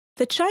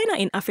The China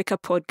in Africa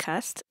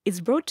podcast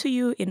is brought to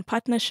you in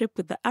partnership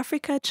with the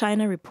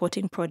Africa-China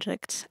Reporting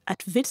Project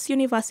at Wits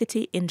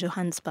University in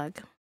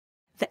Johannesburg.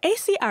 The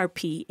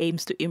ACRP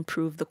aims to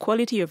improve the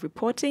quality of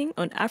reporting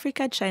on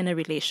Africa-China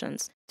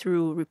relations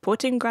through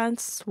reporting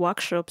grants,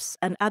 workshops,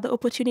 and other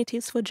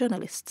opportunities for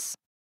journalists.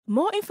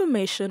 More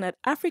information at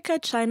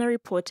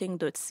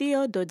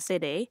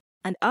africachinareporting.co.za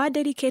and our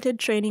dedicated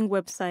training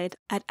website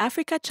at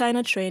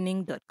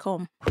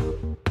africachinatraining.com.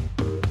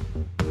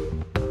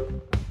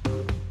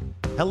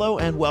 Hello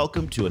and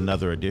welcome to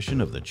another edition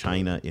of the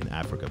China in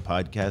Africa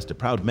podcast, a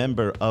proud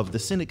member of the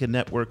Sinica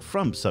Network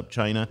from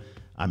SupChina.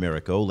 I'm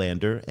Eric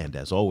Olander, and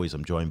as always,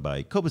 I'm joined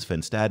by Cobus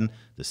van Staden,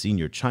 the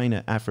senior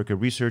China-Africa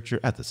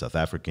researcher at the South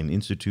African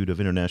Institute of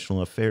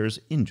International Affairs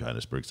in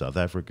Johannesburg, South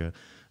Africa.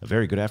 A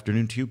very good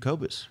afternoon to you,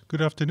 Cobus.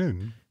 Good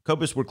afternoon.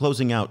 Cobus, we're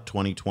closing out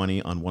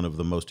 2020 on one of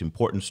the most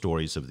important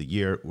stories of the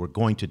year. We're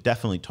going to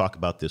definitely talk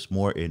about this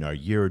more in our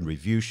year in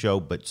review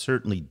show, but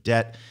certainly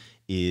debt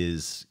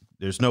is...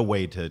 There's no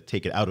way to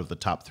take it out of the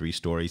top three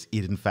stories.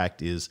 It, in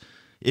fact, is,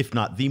 if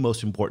not the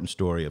most important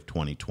story of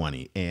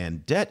 2020.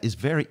 And debt is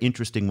very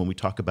interesting when we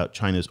talk about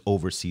China's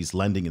overseas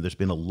lending. And there's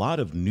been a lot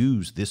of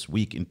news this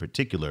week in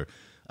particular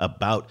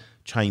about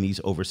Chinese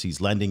overseas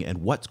lending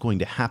and what's going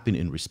to happen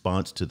in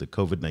response to the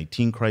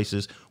COVID-19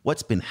 crisis,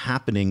 what's been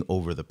happening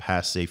over the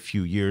past, say,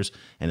 few years,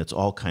 and it's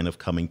all kind of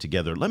coming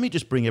together. Let me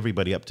just bring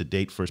everybody up to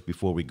date first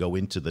before we go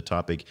into the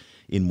topic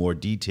in more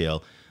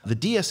detail. The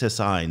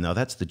DSSI, now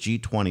that's the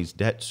G20's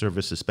Debt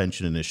Service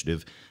Suspension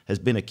Initiative, has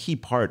been a key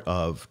part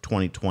of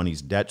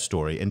 2020's debt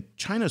story. And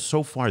China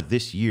so far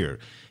this year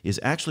is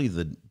actually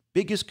the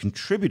biggest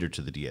contributor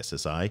to the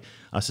DSSI,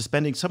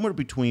 suspending somewhere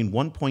between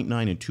 $1.9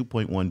 and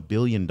 $2.1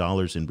 billion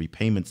in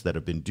repayments that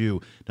have been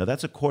due. Now,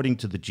 that's according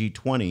to the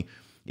G20.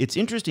 It's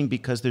interesting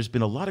because there's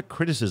been a lot of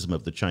criticism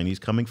of the Chinese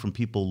coming from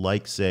people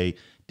like, say,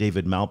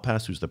 David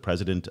Malpass, who's the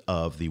president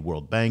of the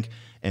World Bank,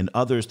 and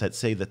others that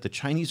say that the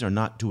Chinese are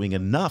not doing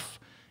enough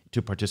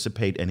to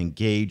participate and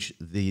engage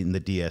in the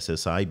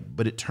DSSI,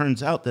 but it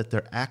turns out that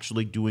they're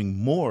actually doing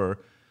more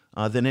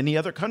than any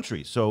other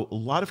country. So a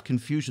lot of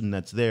confusion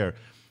that's there.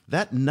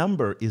 That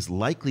number is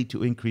likely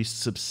to increase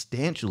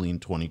substantially in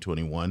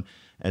 2021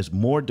 as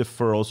more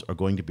deferrals are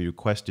going to be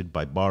requested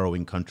by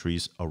borrowing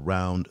countries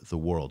around the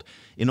world.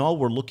 In all,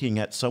 we're looking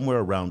at somewhere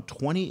around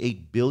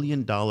 $28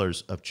 billion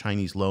of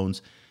Chinese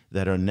loans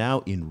that are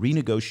now in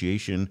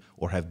renegotiation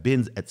or have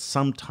been at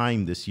some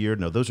time this year.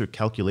 Now, those are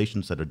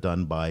calculations that are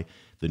done by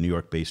the New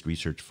York-based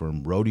research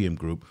firm Rhodium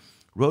Group.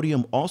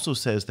 Rhodium also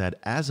says that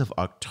as of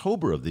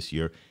October of this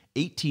year,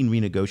 18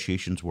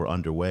 renegotiations were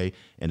underway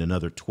and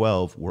another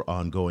 12 were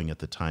ongoing at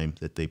the time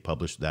that they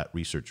published that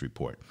research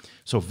report.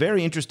 So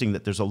very interesting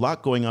that there's a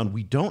lot going on.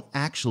 We don't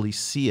actually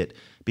see it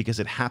because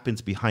it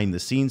happens behind the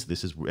scenes.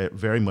 This is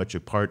very much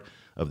a part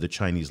of the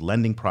Chinese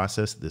lending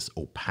process, this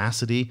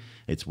opacity.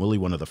 It's really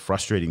one of the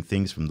frustrating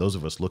things from those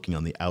of us looking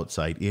on the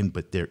outside in,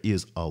 but there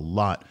is a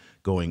lot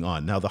going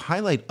on. Now, the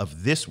highlight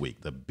of this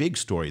week, the big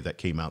story that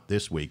came out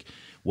this week,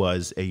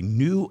 was a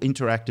new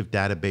interactive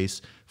database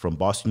from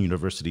Boston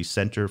University's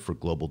Center for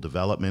Global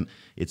Development.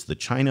 It's the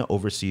China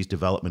Overseas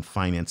Development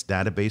Finance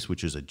Database,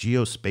 which is a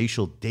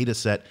geospatial data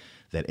set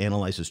that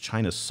analyzes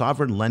China's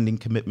sovereign lending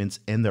commitments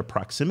and their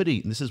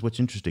proximity, and this is what's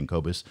interesting,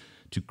 Cobus,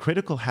 to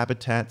critical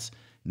habitats,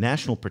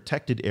 national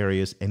protected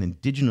areas, and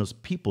indigenous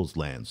peoples'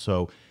 lands.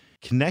 So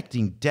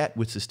connecting debt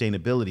with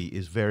sustainability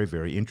is very,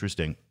 very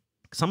interesting.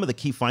 Some of the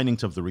key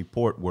findings of the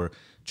report were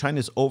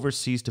China's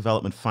overseas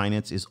development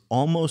finance is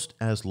almost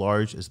as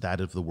large as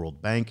that of the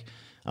World Bank,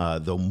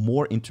 though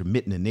more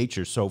intermittent in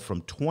nature. So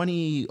from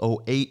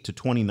 2008 to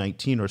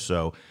 2019 or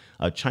so,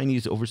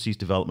 Chinese overseas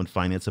development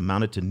finance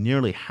amounted to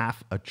nearly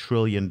 $500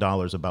 billion,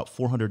 about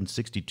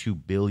 $462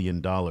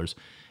 billion.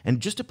 And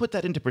just to put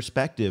that into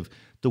perspective,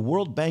 the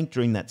World Bank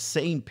during that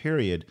same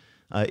period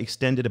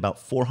extended about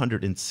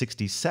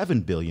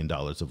 $467 billion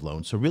of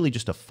loans. So really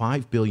just a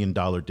 $5 billion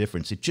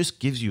difference. It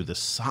just gives you the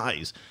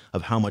size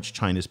of how much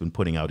China's been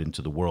putting out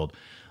into the world.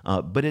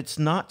 But it's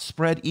not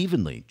spread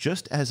evenly.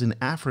 Just as in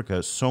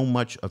Africa, so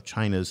much of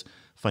China's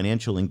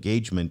financial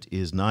engagement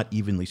is not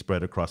evenly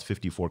spread across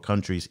 54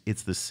 countries.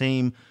 It's the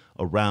same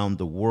around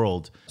the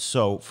world.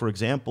 So, for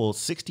example,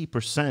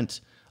 60%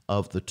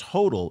 of the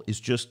total is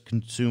just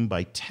consumed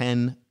by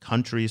 10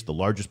 countries. The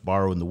largest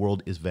borrower in the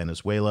world is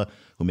Venezuela,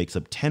 who makes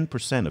up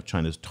 10% of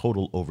China's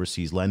total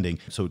overseas lending.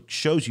 So it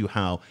shows you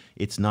how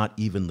it's not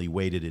evenly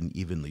weighted and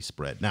evenly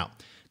spread. Now,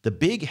 the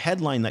big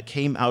headline that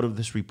came out of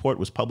this report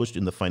was published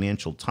in the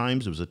Financial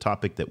Times. It was a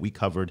topic that we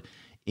covered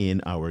in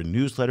our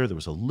newsletter. There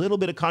was a little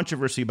bit of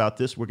controversy about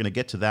this. We're going to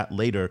get to that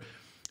later,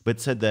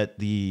 but said that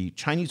the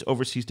Chinese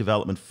overseas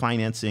development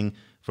financing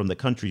from the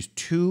country's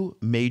two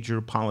major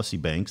policy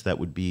banks, that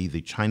would be the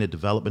China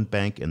Development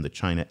Bank and the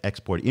China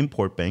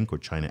Export-Import Bank, or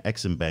China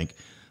Exim Bank,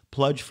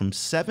 pledged from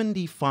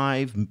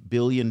 $75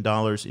 billion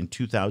in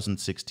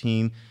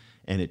 2016,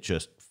 and it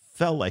just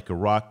fell like a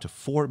rock to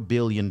 $4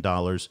 billion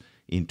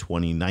in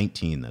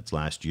 2019. That's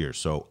last year.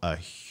 So a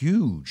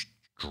huge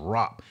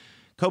drop.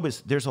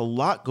 Cobus, there's a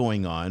lot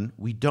going on.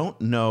 We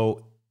don't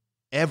know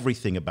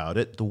everything about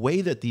it. The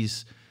way that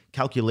these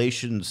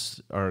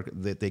calculations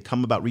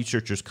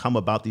researchers come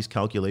about these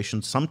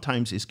calculations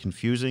sometimes is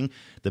confusing.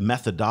 The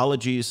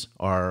methodologies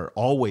are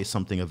always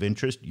something of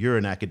interest. You're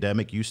an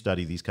academic, you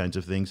study these kinds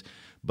of things,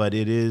 but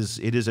it is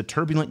a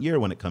turbulent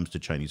year when it comes to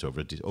Chinese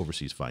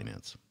overseas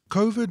finance.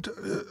 COVID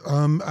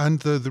and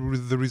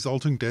the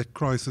resulting debt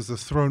crisis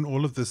has thrown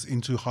all of this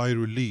into high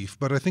relief.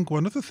 But I think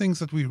one of the things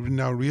that we're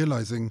now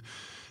realizing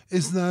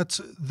is that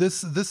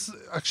this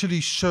actually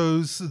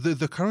shows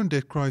the current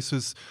debt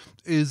crisis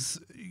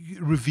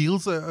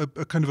reveals a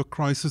kind of a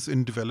crisis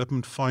in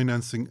development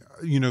financing,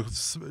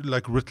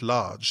 like writ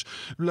large.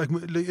 Like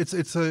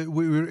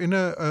we're in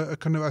a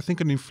kind of, I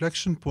think, an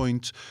inflection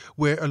point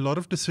where a lot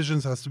of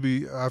decisions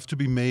have to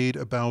be made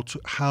about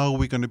how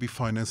we're going to be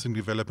financing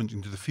development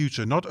into the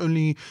future, not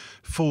only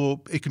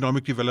for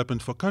economic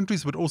development for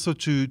countries, but also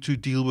to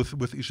deal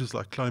with issues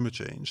like climate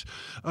change.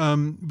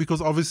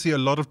 Because obviously a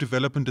lot of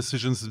development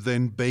decisions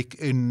then bake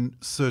in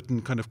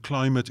certain kind of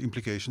climate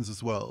implications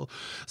as well.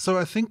 So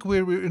I think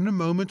we're in a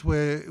moment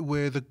where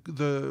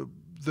the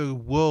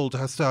world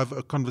has to have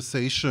a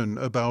conversation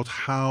about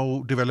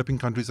how developing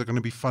countries are going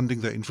to be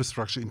funding their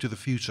infrastructure into the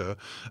future.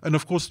 And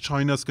of course,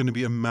 China is going to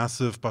be a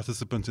massive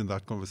participant in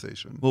that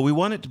conversation. Well, we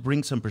wanted to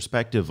bring some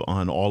perspective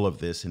on all of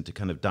this and to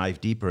kind of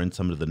dive deeper in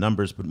some of the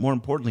numbers, but more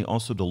importantly,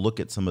 also to look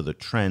at some of the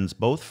trends,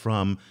 both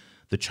from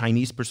the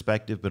Chinese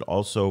perspective, but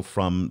also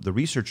from the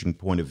researching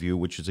point of view,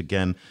 which is,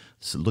 again,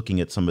 looking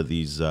at some of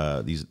these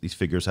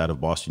figures out of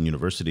Boston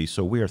University.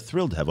 So we are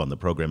thrilled to have on the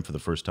program for the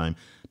first time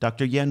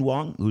Dr.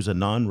 Wang, who's a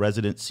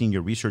non-resident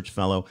senior research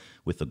fellow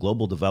with the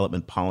Global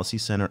Development Policy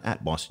Center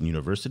at Boston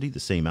University, the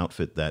same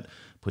outfit that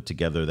put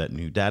together that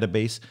new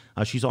database.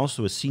 She's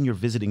also a senior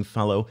visiting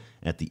fellow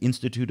at the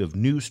Institute of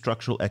New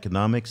Structural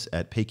Economics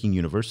at Peking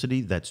University.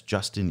 That's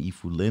Justin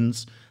Yifu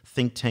Lin's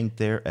think tank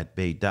there at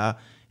Beida.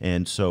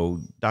 And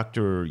so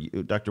Dr.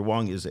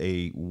 Wang is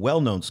a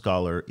well-known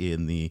scholar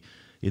in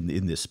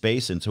this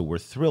space, and so we're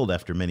thrilled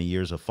after many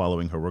years of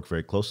following her work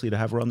very closely to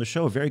have her on the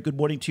show. A very good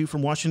morning to you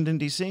from Washington,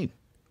 D.C.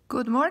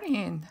 Good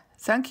morning.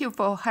 Thank you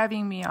for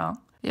having me on.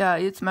 Yeah,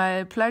 it's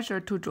my pleasure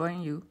to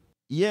join you.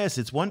 Yes,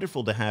 it's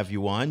wonderful to have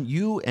you on.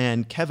 You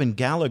and Kevin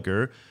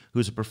Gallagher,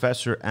 who's a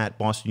professor at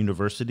Boston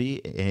University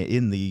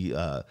in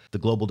the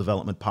Global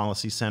Development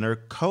Policy Center,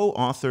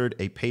 co-authored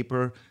a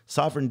paper,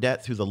 Sovereign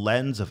Debt Through the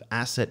Lens of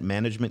Asset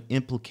Management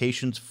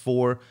Implications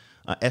for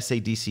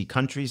SADC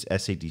countries.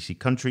 SADC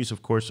countries,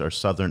 of course, are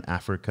Southern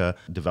Africa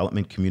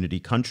Development Community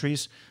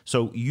countries.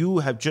 So you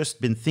have just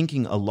been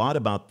thinking a lot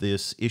about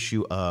this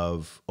issue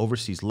of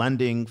overseas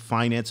lending,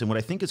 finance, and what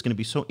I think is going to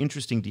be so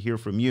interesting to hear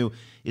from you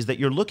is that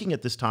you're looking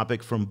at this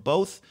topic from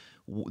both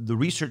the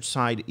research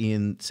side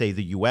in, say,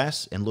 the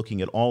U.S. and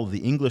looking at all of the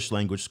English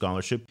language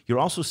scholarship. You're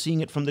also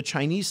seeing it from the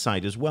Chinese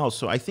side as well.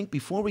 So I think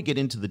before we get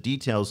into the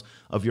details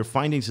of your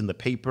findings in the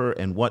paper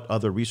and what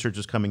other research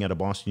is coming out of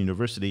Boston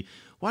University,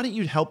 why don't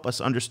you help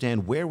us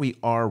understand where we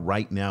are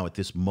right now at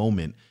this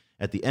moment,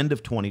 at the end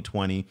of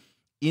 2020,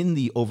 in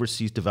the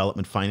overseas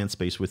development finance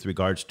space with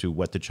regards to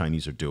what the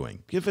Chinese are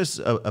doing? Give us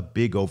a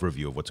big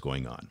overview of what's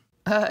going on.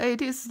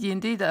 It is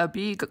indeed a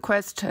big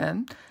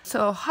question.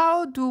 So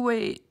how do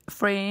we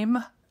frame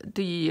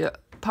the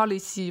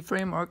policy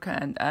framework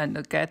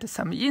and get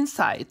some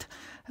insight?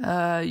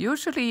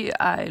 Usually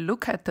I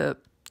look at the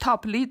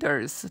top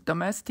leaders'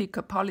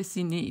 domestic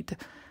policy need.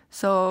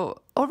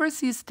 So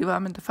overseas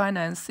development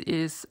finance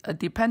is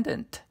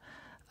dependent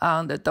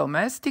on the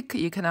domestic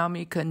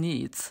economic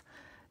needs.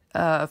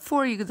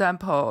 For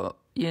example,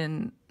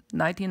 in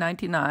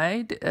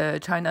 1999,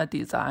 China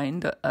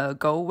designed a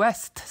Go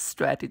West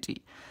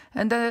strategy.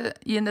 And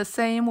in the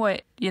same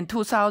way, in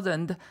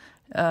 2000,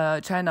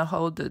 China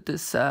held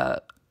this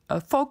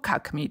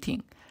FOCAC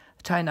meeting,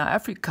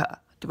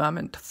 China-Africa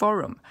Development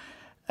Forum.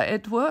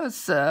 It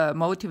was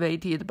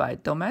motivated by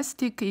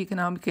domestic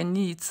economic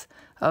needs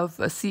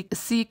of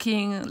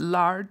seeking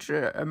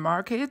larger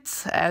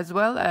markets as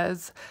well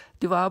as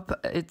develop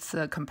its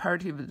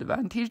comparative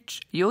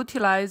advantage,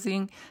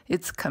 utilizing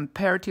its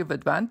comparative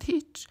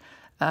advantage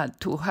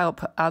to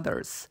help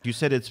others. You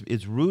said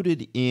it's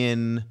rooted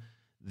in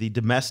the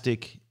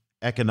domestic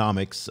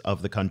economics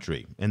of the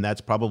country, and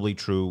that's probably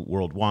true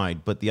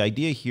worldwide. But the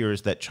idea here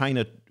is that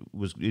China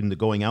was in the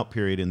going out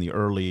period in the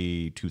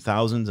early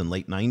 2000s and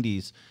late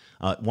 90s,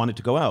 wanted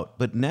to go out.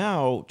 But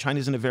now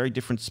China's in a very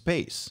different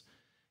space,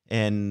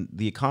 and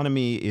the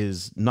economy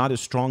is not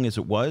as strong as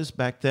it was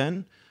back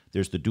then.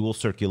 There's the dual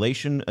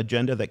circulation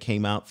agenda that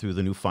came out through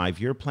the new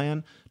 5-year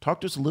plan. Talk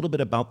to us a little bit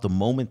about the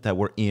moment that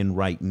we're in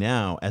right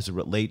now as it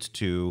relates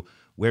to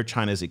where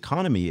China's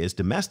economy is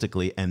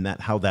domestically and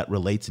how that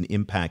relates and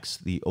impacts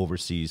the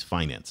overseas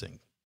financing.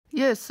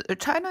 Yes,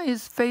 China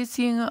is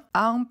facing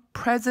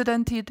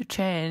unprecedented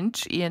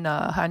change in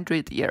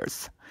 100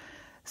 years.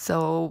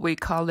 So we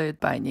call it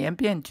百年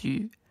变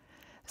局.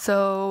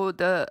 So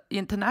the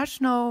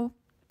international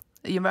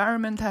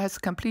environment has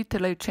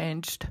completely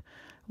changed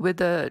with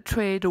the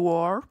trade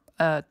war,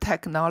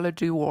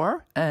 technology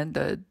war,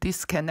 and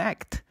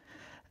disconnect.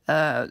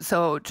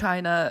 So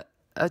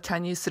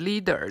Chinese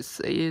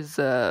leaders is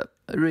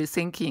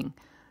rethinking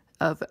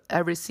of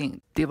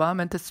everything.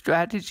 Development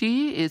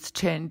strategy is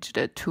changed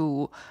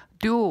to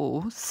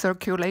dual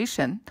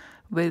circulation,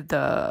 with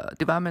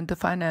development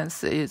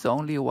finance is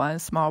only one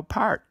small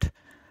part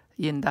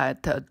in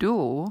that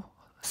dual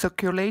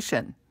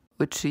circulation,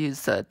 which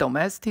is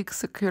domestic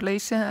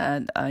circulation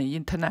and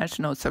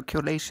international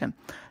circulation.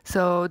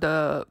 So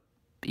the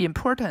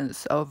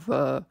importance of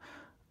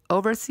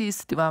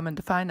overseas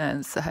development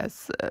finance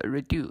has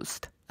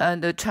reduced.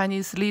 And the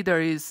Chinese leader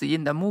is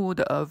in the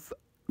mood of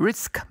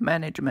risk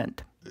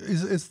management.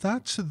 Is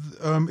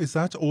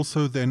that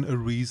also then a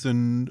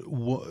reason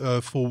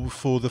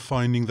for the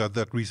finding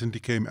that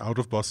recently came out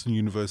of Boston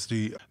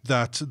University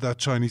that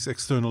Chinese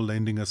external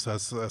lending has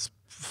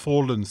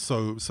fallen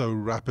so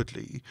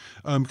rapidly?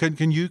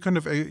 Can you kind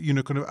of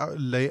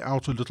lay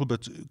out a little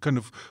bit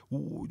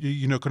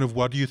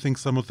what do you think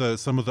some of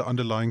the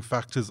underlying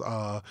factors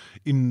are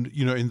in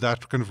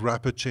that kind of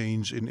rapid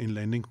change in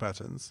lending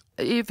patterns?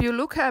 If you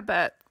look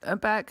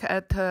back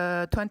at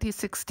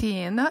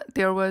 2016,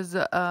 there was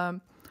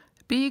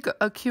big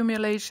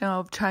accumulation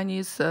of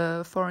Chinese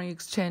foreign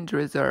exchange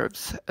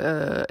reserves.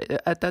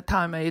 At that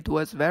time, it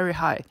was very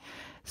high.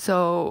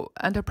 So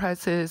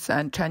enterprises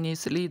and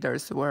Chinese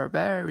leaders were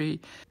very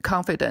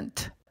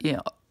confident in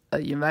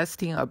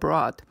investing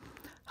abroad.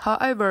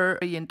 However,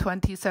 in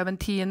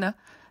 2017,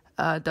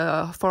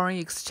 the foreign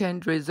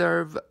exchange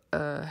reserve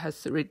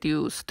has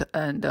reduced,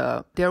 and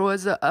there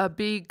was a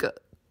big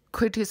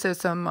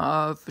criticism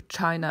of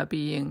China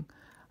being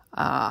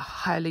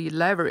highly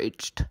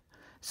leveraged.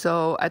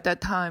 So at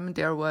that time,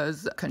 there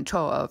was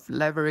control of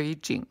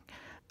leveraging.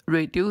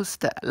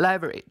 Reduced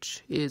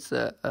leverage is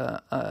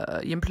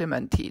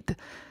implemented.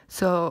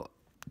 So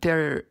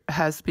there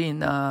has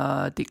been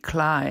a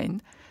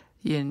decline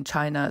in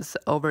China's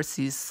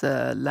overseas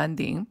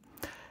lending.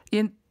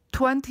 In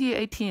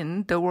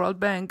 2018, the World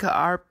Bank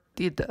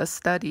did a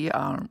study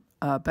on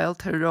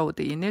Belt and Road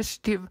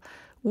Initiative,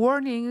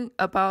 warning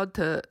about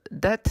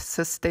debt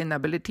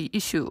sustainability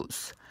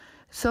issues.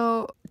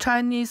 So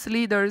Chinese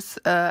leaders,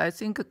 I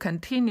think,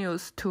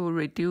 continues to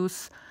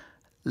reduce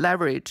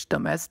leverage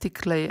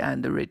domestically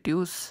and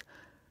reduce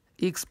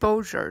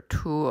exposure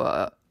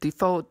to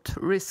default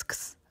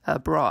risks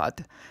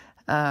abroad.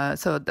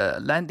 So the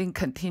lending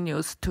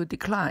continues to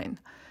decline.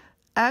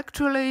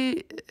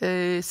 Actually,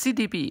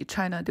 CDB,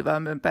 China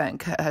Development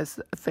Bank, has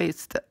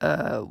faced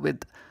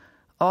with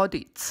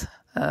audits,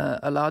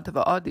 a lot of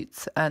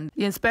audits and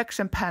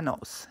inspection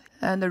panels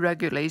and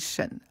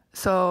regulation.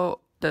 So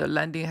the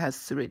lending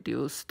has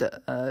reduced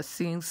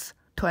since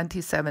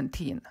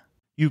 2017.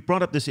 You've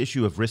brought up this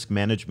issue of risk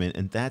management,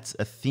 and that's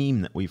a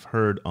theme that we've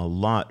heard a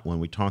lot when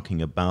we're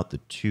talking about the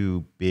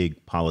two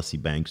big policy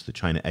banks, the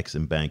China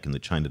Exim Bank and the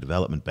China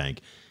Development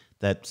Bank,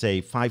 that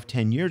say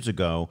 5-10 years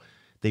ago,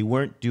 they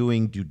weren't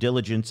doing due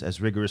diligence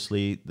as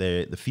rigorously.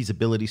 The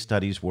feasibility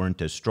studies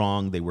weren't as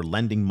strong. They were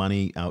lending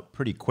money out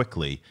pretty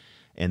quickly,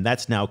 and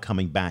that's now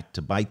coming back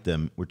to bite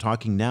them. We're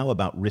talking now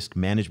about risk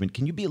management.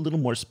 Can you be a little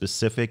more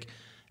specific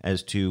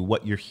as to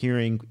what you're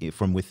hearing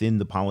from within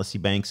the policy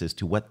banks as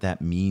to what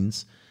that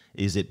means?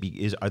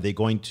 Are they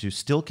going to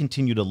still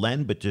continue to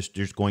lend, but just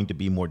there's going to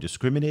be more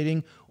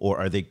discriminating, or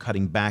are they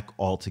cutting back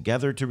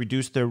altogether to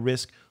reduce their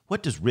risk?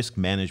 What does risk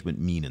management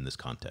mean in this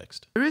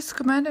context?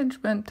 Risk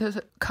management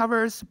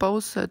covers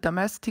both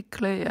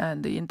domestically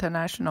and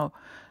international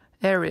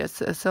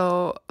areas.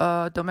 So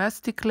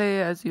domestically,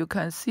 as you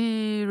can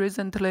see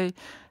recently,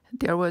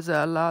 there was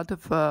a lot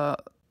of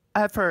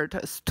effort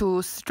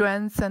to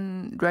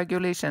strengthen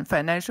regulation,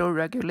 financial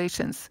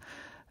regulations.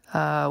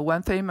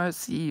 One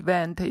famous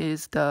event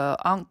is the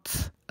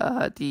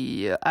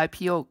the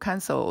IPO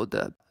canceled.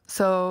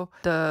 So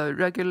the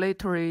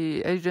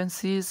regulatory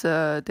agencies,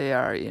 they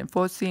are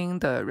enforcing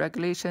the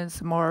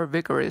regulations more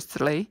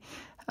vigorously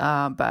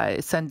by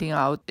sending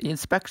out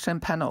inspection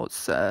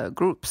panels,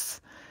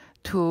 groups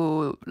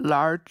to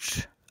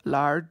large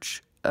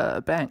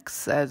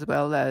banks as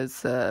well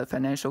as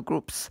financial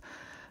groups,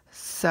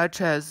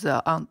 such as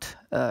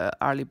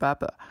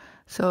Alibaba.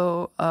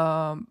 So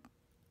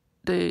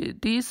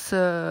these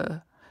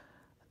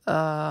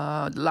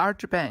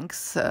large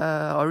banks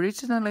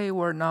originally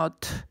were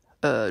not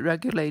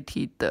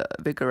regulated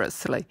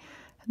vigorously.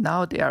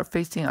 Now they are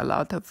facing a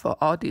lot of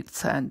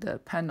audits and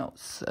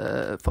panels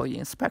for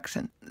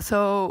inspection.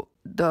 So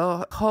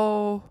the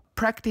whole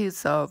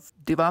practice of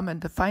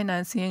development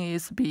financing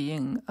is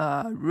being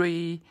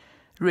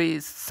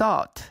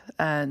rethought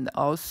and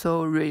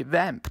also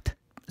revamped.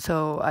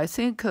 So I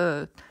think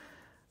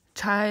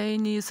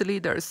Chinese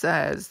leaders,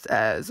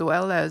 as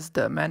well as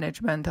the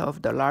management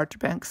of the large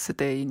banks,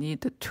 they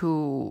need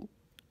to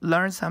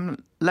learn some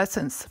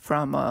lessons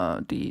from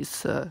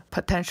these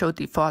potential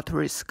default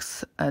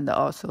risks and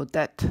also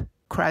debt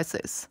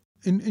crisis.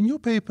 In your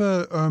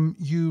paper,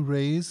 you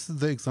raise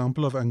the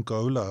example of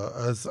Angola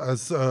as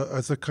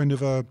a kind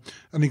of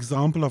an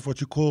example of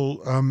what you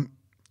call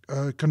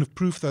kind of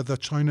proof that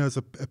China is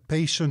a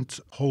patient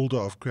holder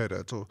of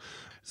credit.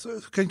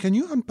 So can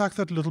you unpack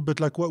that a little bit?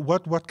 Like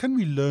what can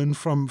we learn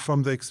from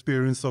the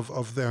experience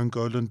of the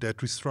Angolan debt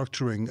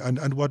restructuring?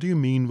 And what do you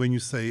mean when you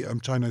say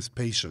China is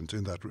patient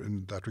in that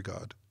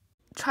regard?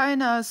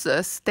 China's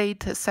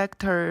state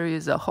sector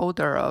is a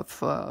holder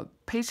of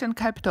patient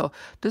capital.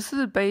 This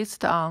is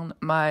based on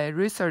my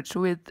research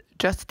with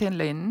Justin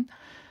Lin,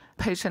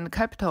 patient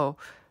capital.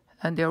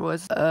 And there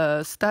was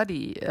a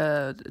study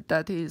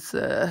that is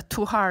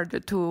too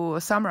hard to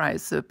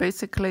summarize.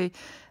 Basically,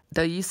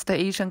 the East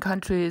Asian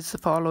countries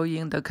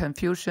following the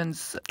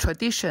Confucian's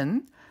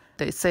tradition,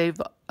 they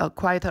save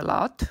quite a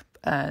lot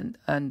and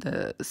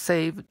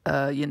save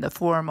in the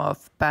form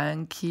of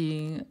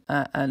banking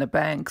and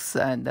banks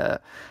and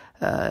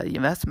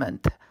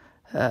investment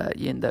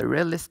in the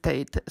real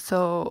estate.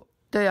 So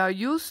they are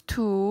used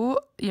to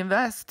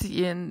invest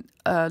in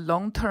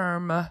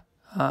long-term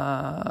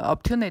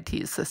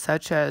opportunities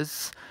such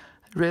as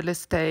real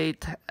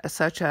estate,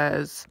 such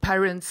as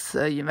parents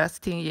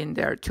investing in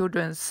their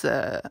children's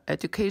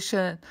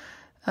education,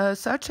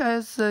 such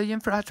as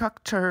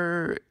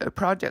infrastructure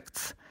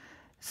projects.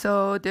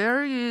 So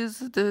there is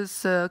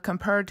this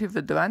comparative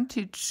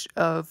advantage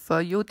of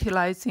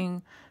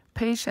utilizing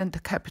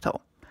patient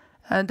capital.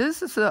 And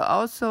this is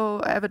also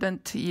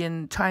evident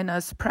in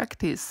China's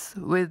practice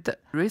with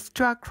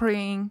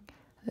restructuring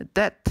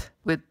debt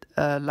with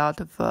a lot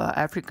of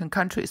African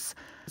countries.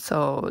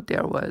 So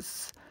there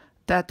was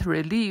debt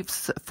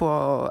reliefs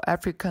for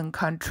African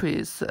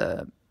countries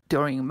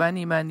during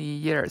many, many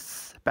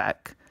years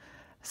back.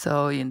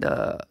 So in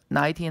the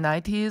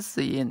 1990s,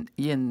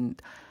 in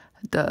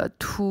the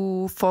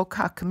two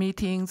FOCAC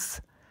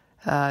meetings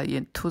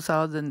in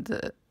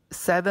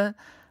 2007,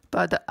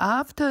 but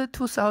after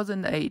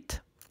 2008,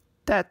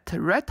 debt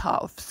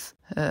write-offs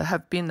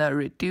have been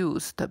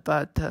reduced,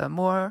 but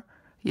more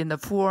in the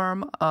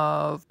form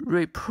of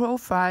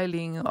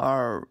reprofiling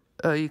or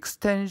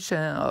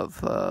extension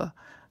of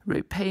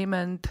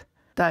repayment.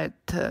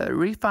 That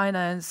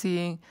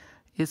refinancing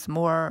is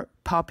more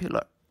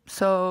popular.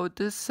 So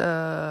this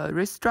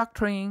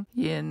restructuring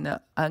in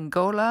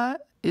Angola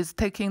is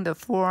taking the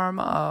form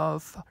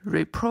of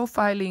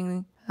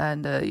reprofiling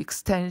and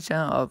extension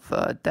of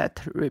debt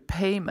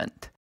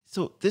repayment.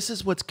 So this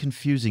is what's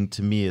confusing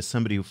to me as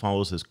somebody who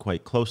follows this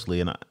quite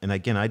closely. And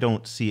again, I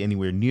don't see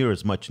anywhere near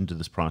as much into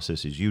this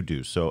process as you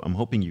do. So I'm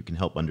hoping you can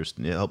help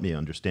me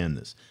understand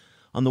this.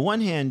 On the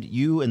one hand,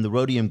 you and the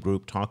Rhodium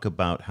Group talk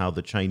about how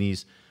the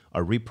Chinese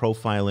are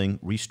reprofiling,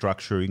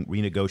 restructuring,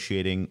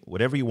 renegotiating,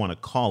 whatever you want to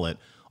call it,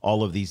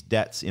 all of these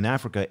debts in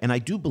Africa. And I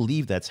do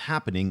believe that's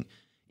happening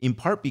in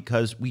part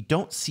because we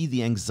don't see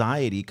the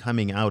anxiety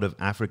coming out of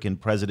African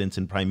presidents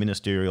and prime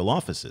ministerial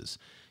offices.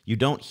 You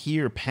don't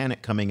hear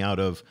panic coming out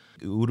of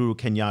Uhuru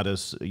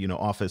Kenyatta's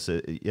office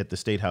at the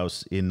State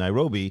House in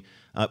Nairobi,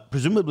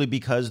 presumably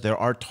because there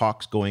are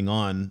talks going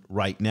on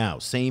right now.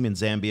 Same in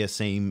Zambia,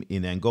 same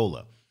in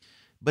Angola.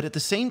 But at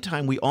the same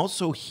time, we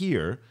also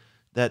hear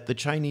that the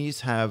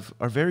Chinese are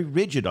very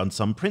rigid on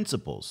some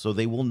principles. So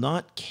they will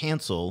not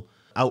cancel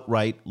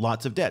outright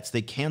lots of debts.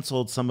 They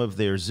canceled some of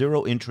their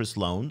zero-interest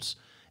loans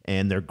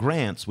and their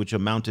grants, which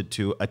amounted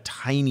to a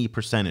tiny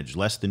percentage,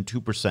 less than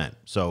 2%.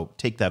 So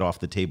take that off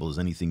the table as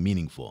anything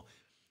meaningful.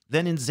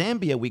 Then in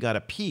Zambia, we got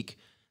a peak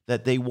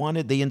that they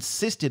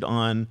insisted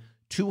on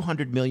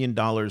 $200 million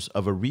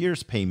of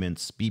arrears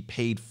payments be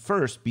paid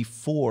first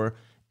before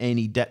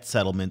any debt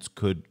settlements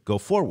could go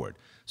forward.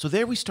 So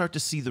there we start to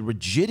see the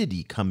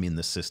rigidity come in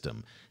the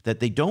system that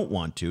they don't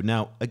want to.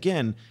 Now,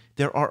 again,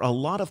 there are a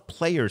lot of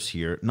players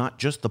here, not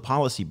just the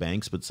policy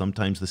banks, but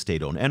sometimes the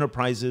state-owned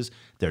enterprises.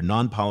 There are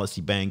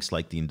non-policy banks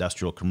like the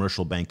Industrial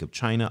Commercial Bank of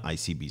China,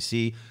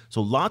 ICBC.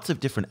 So lots of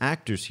different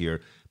actors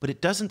here, but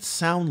it doesn't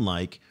sound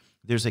like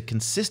there's a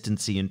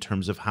consistency in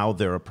terms of how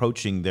they're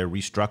approaching their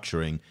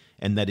restructuring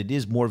and that it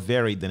is more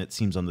varied than it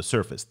seems on the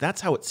surface.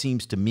 That's how it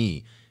seems to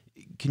me.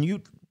 Can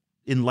you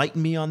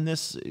enlighten me on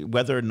this,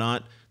 whether or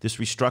not this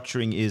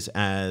restructuring is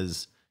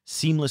as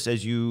seamless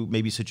as you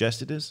maybe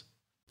suggest it is?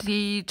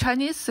 The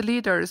Chinese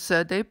leaders,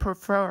 they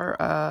prefer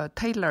a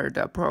tailored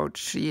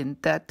approach in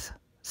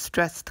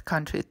debt-distressed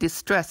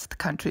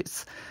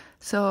countries.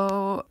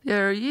 So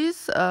there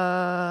is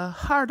a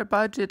hard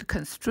budget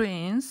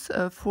constraints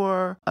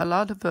for a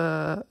lot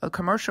of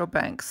commercial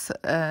banks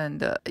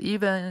and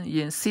even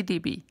in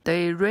CDB.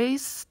 They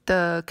raise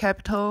the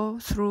capital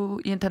through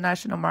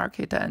international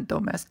market and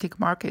domestic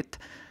market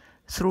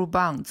through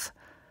bonds.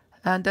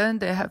 And then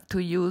they have to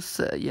use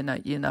in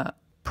a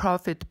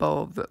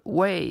profitable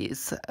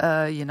ways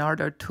in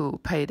order to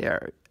pay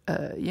their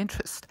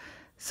interest.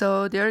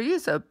 So there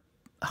is a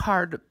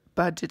hard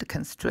budget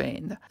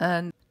constraint.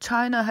 And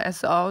China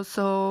has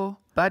also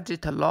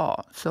budget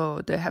law,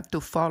 so they have to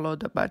follow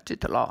the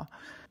budget law.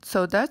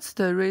 So that's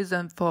the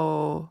reason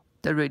for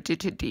the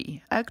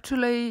rigidity.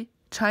 Actually,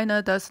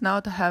 China does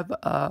not have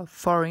a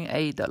foreign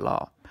aid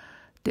law.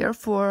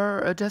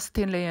 Therefore,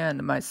 Justin Lin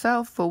and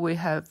myself, we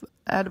have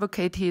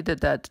advocated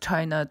that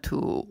China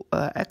to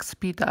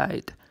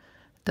expedite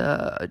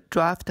the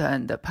draft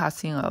and the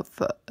passing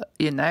of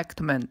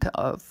enactment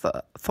of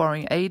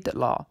foreign aid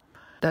law.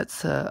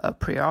 That's a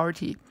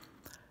priority.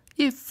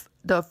 If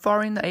the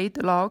foreign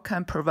aid law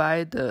can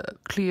provide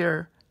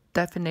clear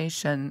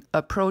definition,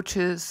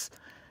 approaches,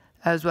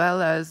 as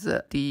well as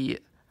the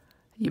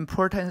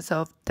importance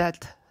of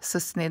debt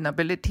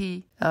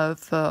sustainability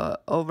of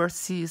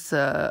overseas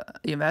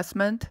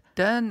investment,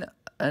 then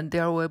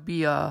there will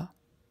be a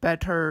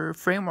better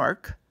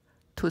framework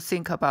to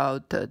think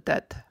about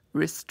debt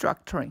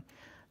restructuring.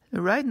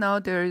 Right now,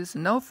 there is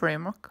no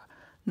framework,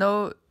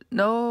 no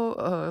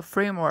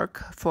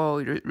framework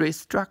for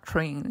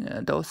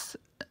restructuring those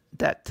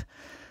debt.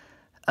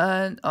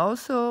 And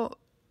also,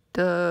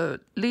 the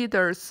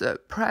leader's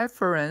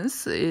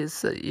preference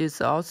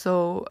is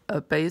also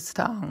based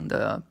on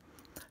the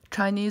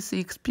Chinese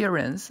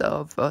experience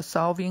of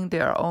solving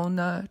their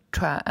own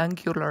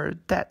triangular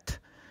debt.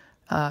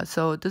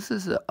 So this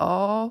is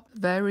all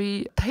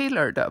very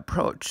tailored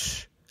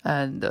approach,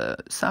 and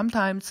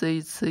sometimes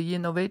it's an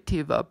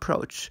innovative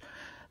approach.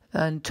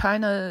 And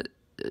China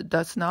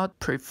does not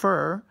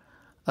prefer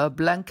a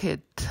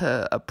blanket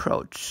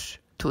approach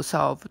to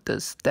solve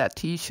this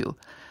debt issue.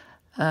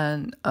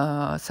 And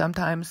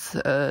sometimes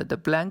the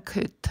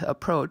blanket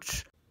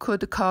approach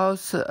could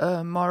cause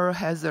moral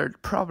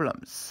hazard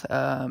problems.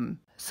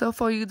 So,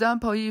 for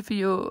example, if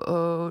you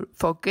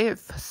forgive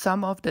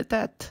some of the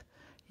debt,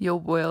 you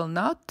will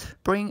not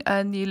bring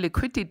any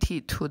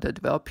liquidity to the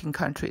developing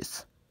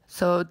countries.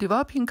 So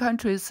developing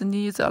countries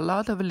need a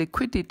lot of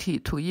liquidity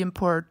to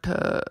import,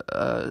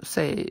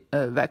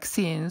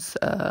 vaccines,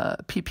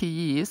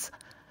 PPEs.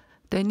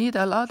 They need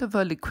a lot of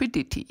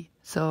liquidity.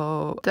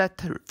 So that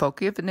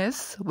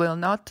forgiveness will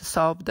not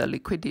solve the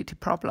liquidity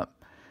problem.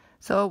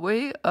 So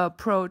we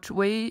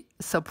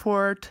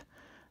support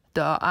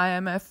the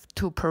IMF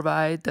to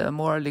provide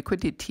more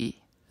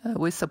liquidity.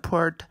 We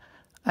support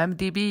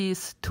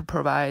MDBs to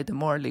provide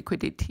more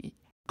liquidity.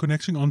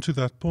 Connecting onto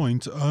that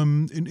point,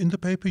 in the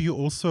paper you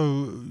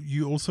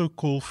also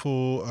call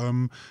for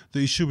the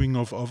issuing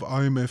of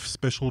IMF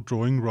special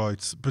drawing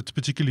rights, but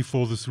particularly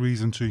for this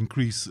reason, to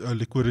increase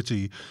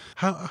liquidity.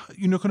 How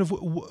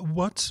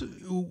what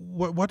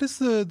is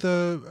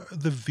the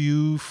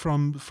view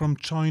from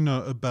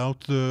China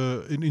about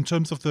in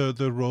terms of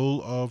the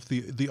role of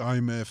the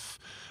IMF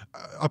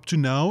up to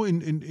now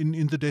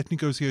in the debt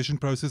negotiation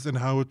process and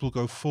how it will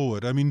go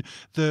forward? I mean,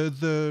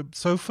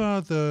 so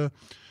far the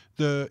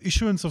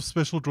issuance of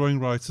special drawing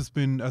rights has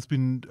been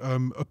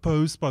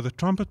opposed by the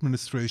Trump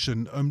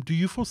administration. Do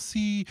you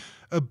foresee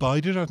a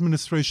Biden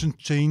administration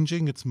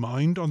changing its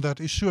mind on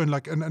that issue?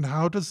 And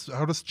how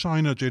does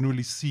China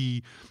generally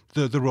see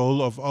the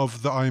role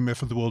of the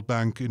IMF and the World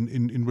Bank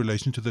in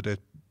relation to the debt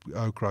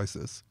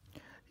crisis?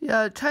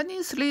 Yeah,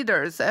 Chinese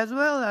leaders as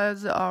well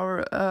as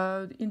our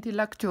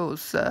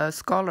intellectuals,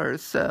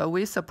 scholars,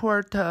 we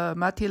support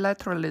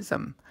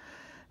multilateralism.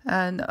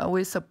 And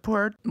we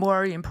support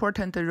more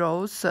important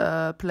roles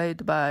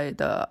played by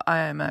the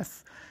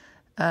IMF.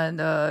 And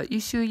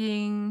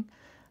issuing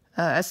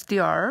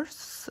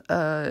SDRs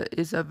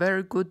is a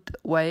very good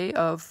way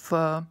of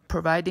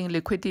providing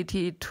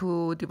liquidity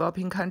to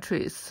developing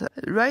countries.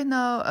 Right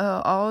now,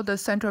 all the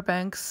central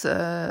banks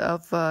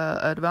of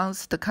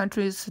advanced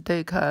countries,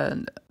 they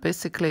can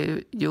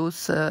basically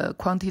use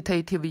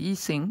quantitative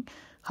easing.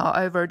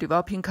 However,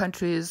 developing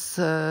countries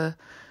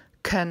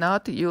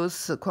cannot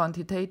use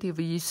quantitative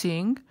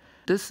easing.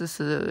 This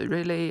is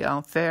really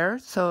unfair.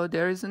 So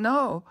there is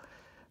no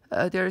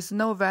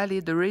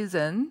valid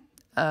reason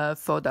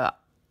for the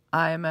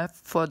IMF,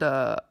 for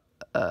the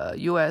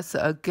U.S.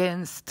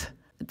 against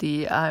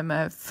the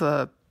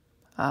IMF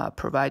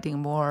providing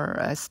more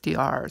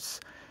SDRs.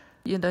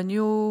 In the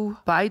new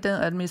Biden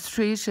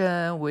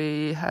administration,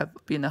 we have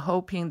been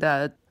hoping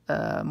that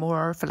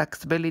more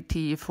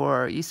flexibility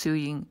for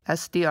issuing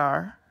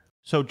SDR.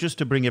 So just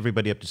to bring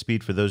everybody up to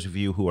speed, for those of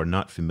you who are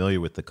not familiar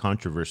with the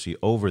controversy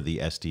over the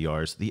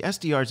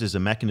SDRs is a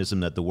mechanism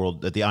that the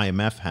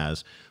IMF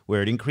has,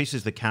 where it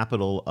increases the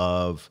capital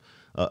of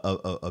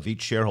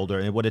each shareholder,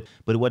 and what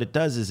it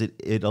does is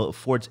it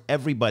affords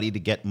everybody to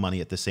get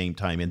money at the same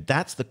time, and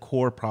that's the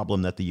core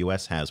problem that the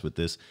U.S. has with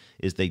this,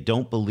 is they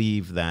don't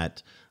believe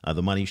that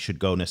the money should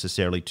go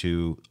necessarily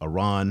to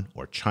Iran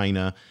or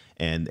China,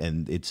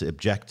 and it's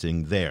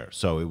objecting there.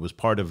 So it was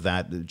part of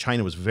that.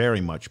 China was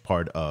very much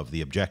part of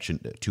the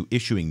objection to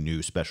issuing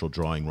new special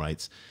drawing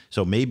rights.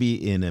 So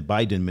maybe in a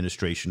Biden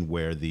administration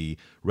where the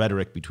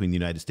rhetoric between the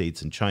United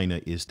States and China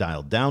is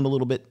dialed down a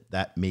little bit,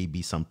 that may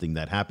be something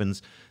that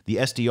happens. The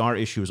SDR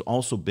issue has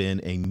also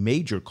been a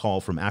major call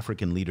from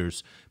African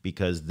leaders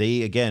because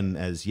they, again,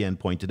 as Yen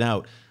pointed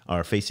out,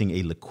 are facing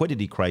a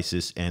liquidity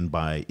crisis, and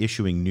by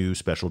issuing new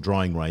special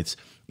drawing rights,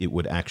 it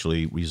would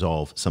actually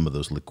resolve some of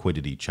those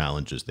liquidity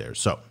challenges there. there.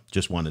 So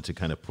just wanted to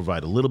kind of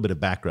provide a little bit of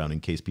background in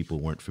case people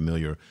weren't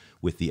familiar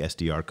with the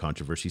SDR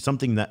controversy,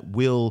 something that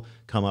will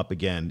come up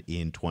again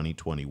in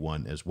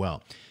 2021 as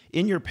well.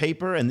 In your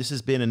paper, and this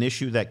has been an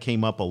issue that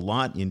came up a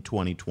lot in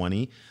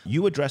 2020,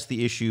 you address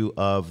the issue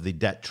of the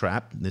debt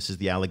trap. This is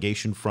the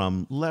allegation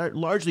from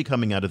largely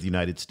coming out of the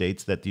United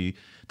States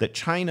that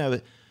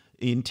China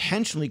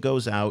intentionally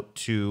goes out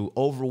to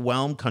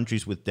overwhelm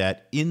countries with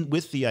debt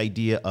with the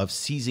idea of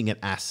seizing an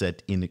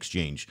asset in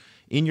exchange.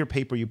 In your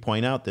paper, you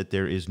point out that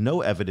there is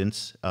no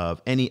evidence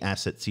of any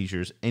asset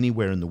seizures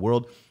anywhere in the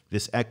world.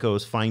 This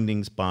echoes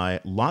findings by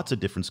lots of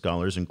different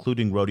scholars,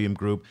 including Rhodium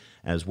Group,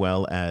 as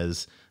well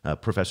as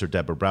Professor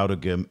Deborah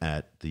Braudegem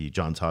at the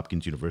Johns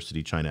Hopkins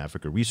University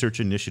China-Africa Research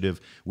Initiative.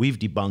 We've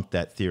debunked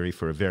that theory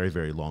for a very,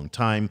 very long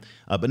time.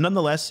 But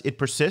nonetheless, it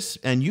persists.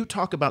 And you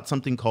talk about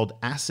something called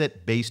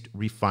asset-based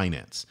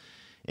refinance.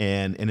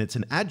 And it's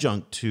an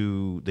adjunct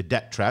to the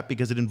debt trap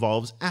because it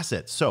involves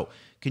assets. So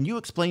can you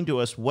explain to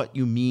us what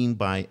you mean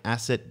by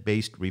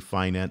asset-based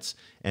refinance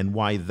and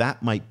why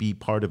that might be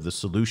part of the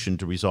solution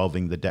to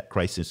resolving the debt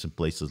crisis in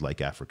places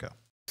like Africa?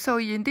 So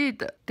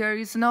indeed, there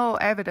is no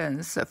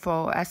evidence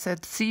for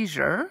asset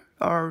seizure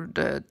or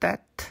the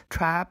debt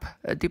trap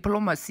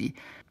diplomacy.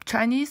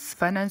 Chinese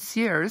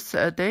financiers,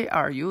 they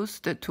are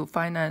used to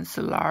finance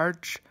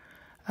large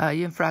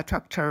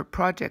infrastructure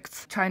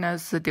projects.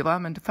 China's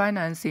development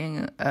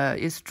financing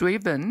is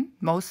driven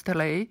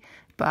mostly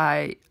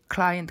by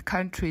client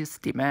countries'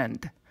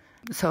 demand.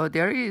 So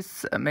there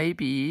is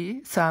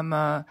maybe some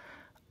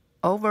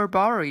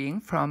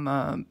overborrowing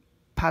from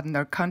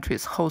partner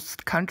countries,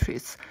 host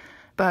countries.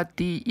 But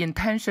the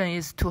intention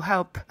is to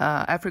help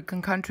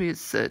African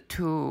countries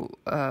to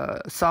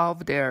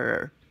solve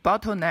their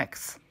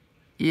bottlenecks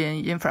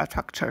in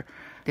infrastructure.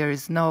 There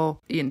is no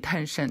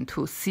intention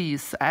to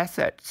seize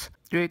assets.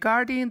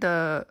 Regarding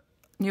the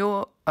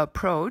new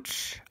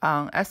approach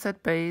on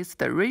asset-based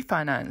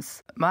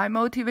refinance, my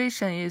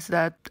motivation is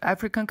that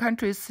African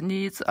countries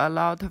need a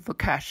lot of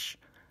cash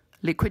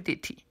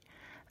liquidity.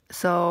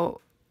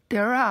 So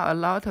there are a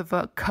lot of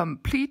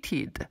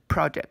completed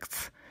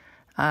projects.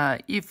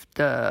 If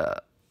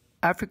the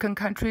African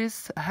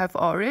countries have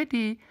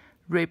already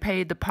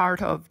repaid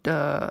part of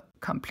the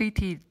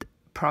completed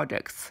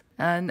projects,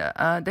 and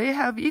they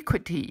have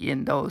equity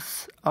in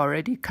those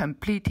already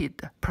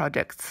completed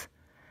projects.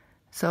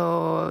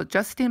 So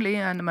Justin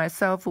Lin and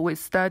myself, we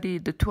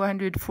studied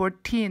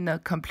 214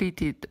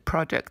 completed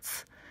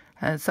projects,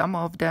 and some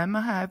of them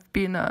have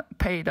been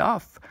paid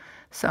off.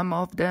 Some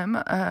of them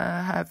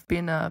have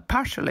been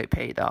partially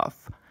paid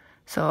off.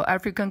 So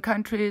African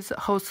countries,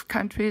 host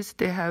countries,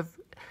 they have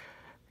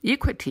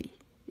equity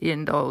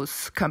in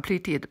those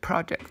completed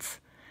projects.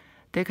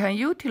 They can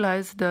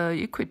utilize the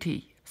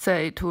equity,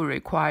 say, to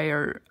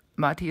require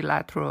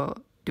multilateral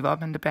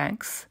development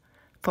banks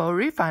for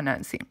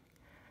refinancing.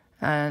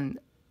 And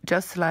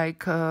just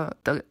like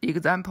the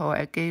example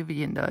I gave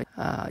in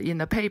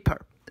the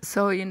paper.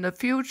 So in the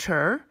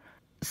future,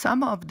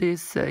 some of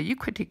this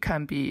equity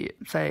can be,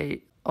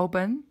 say,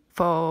 open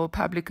for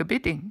public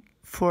bidding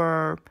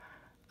for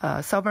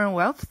sovereign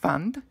wealth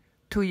fund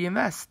to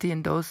invest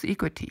in those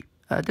equity.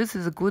 This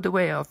is a good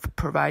way of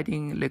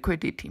providing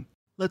liquidity.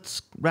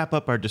 Let's wrap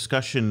up our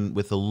discussion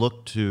with a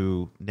look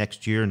to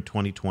next year in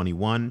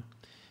 2021.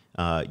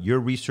 Your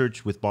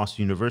research with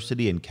Boston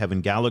University and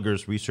Kevin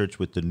Gallagher's research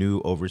with the new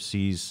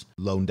overseas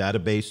loan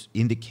database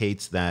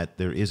indicates that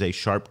there is a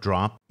sharp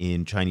drop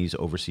in Chinese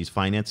overseas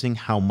financing.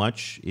 How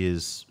much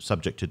is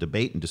subject to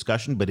debate and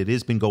discussion, but it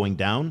has been going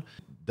down.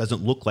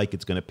 Doesn't look like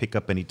it's going to pick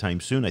up anytime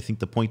soon. I think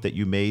the point that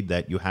you made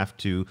that you have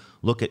to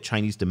look at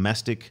Chinese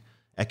domestic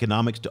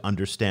economics to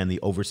understand the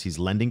overseas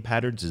lending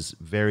patterns is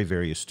very,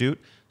 very astute.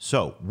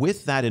 So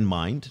with that in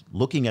mind,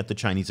 looking at the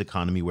Chinese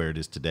economy where it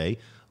is today,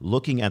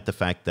 looking at the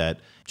fact that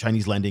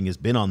Chinese lending has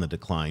been on the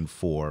decline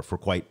for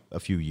quite a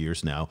few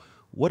years now,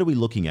 what are we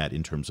looking at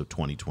in terms of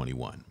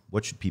 2021?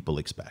 What should people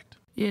expect?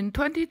 In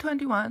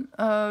 2021,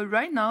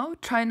 right now,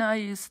 China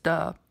is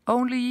the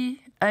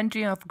only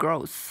engine of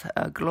growth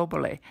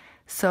globally.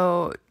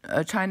 So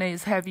China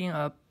is having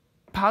a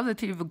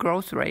positive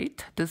growth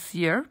rate this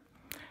year.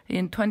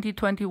 In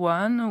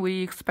 2021,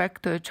 we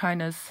expect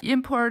China's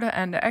import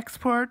and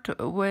export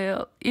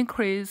will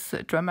increase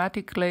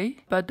dramatically,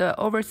 but the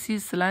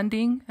overseas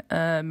lending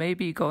may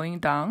be going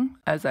down.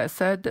 As I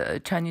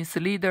said, Chinese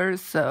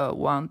leaders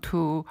want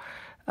to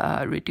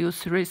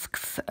reduce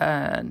risks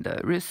and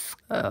risk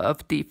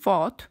of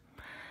default.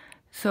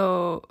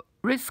 So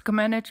risk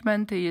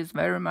management is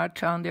very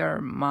much on their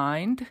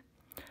mind.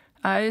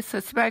 I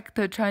suspect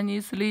the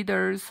Chinese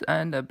leaders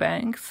and the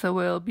banks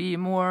will be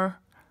more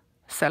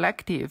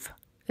selective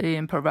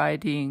in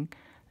providing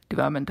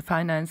development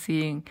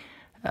financing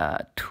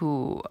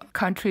to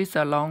countries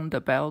along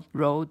the Belt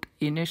Road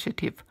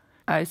Initiative.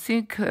 I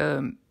think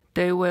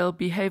they will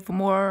behave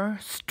more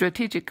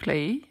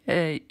strategically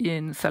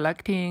in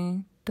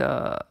selecting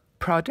the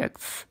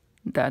projects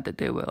that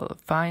they will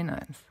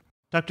finance.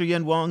 Dr.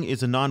 Yan Wang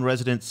is a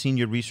non-resident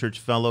senior research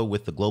fellow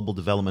with the Global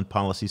Development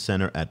Policy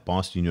Center at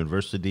Boston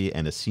University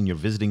and a senior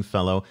visiting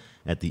fellow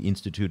at the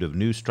Institute of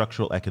New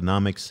Structural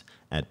Economics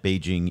at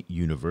Beijing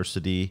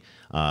University.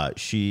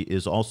 She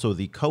is also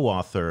the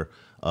co-author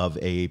of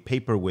a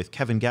paper with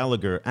Kevin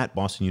Gallagher at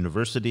Boston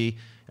University,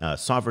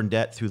 Sovereign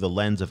Debt Through the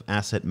Lens of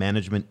Asset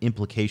Management,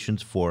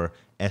 Implications for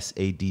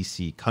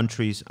SADC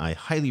Countries. I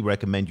highly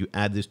recommend you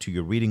add this to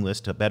your reading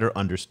list to better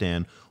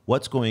understand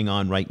what's going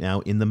on right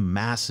now in the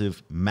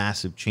massive,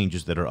 massive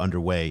changes that are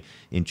underway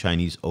in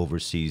Chinese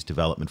overseas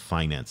development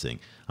financing.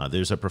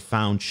 There's a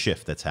profound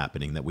shift that's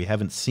happening that we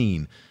haven't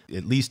seen,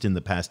 at least in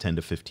the past 10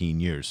 to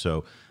 15 years.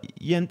 So,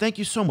 Yan, thank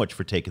you so much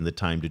for taking the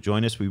time to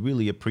join us. We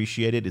really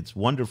appreciate it. It's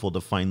wonderful to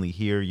finally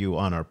hear you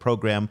on our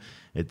program.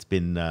 It's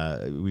been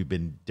we've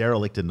been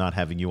derelict in not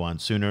having you on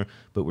sooner,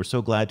 but we're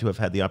so glad to have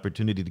had the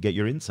opportunity to get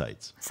your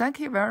insights. Thank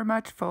you very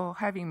much for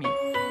having me.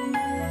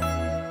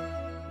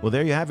 Well,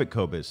 there you have it,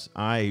 Cobus.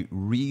 I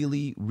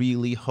really,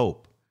 really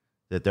hope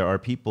that there are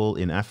people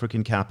in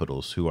African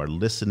capitals who are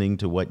listening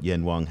to what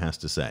Yan Wang has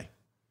to say,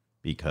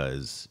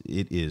 because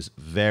it is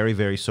very,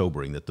 very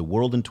sobering that the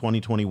world in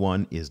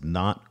 2021 is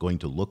not going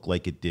to look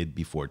like it did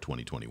before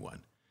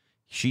 2021.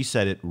 She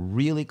said it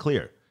really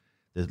clear.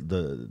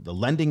 The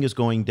lending is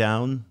going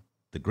down.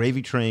 The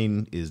gravy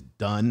train is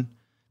done.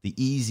 The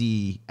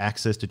easy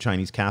access to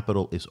Chinese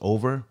capital is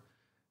over.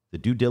 The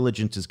due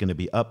diligence is going to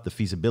be up. The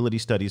feasibility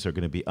studies are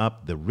going to be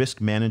up. The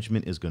risk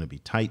management is going to be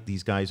tight.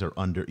 These guys are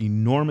under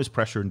enormous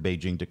pressure in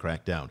Beijing to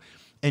crack down.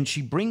 And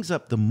she brings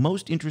up the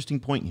most interesting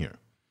point here.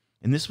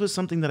 And this was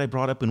something that I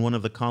brought up in one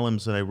of the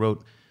columns that I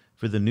wrote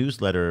for the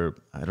newsletter,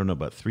 I don't know,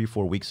 about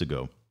 3-4 weeks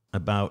ago,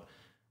 about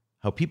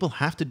how people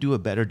have to do a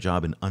better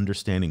job in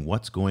understanding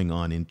what's going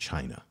on in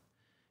China.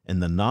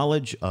 And the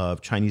knowledge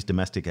of Chinese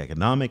domestic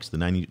economics, the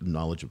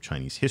knowledge of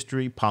Chinese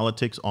history,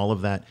 politics, all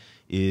of that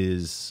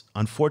is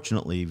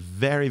unfortunately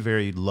very,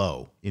 very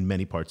low in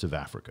many parts of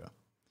Africa.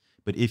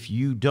 But if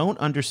you don't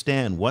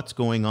understand what's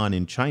going on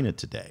in China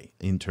today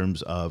in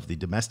terms of the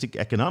domestic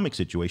economic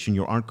situation,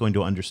 you aren't going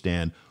to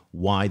understand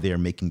why they're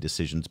making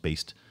decisions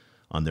based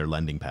on their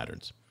lending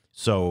patterns.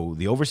 So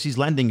the overseas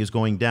lending is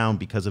going down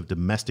because of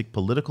domestic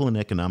political and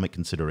economic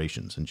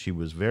considerations. And she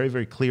was very,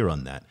 very clear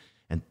on that.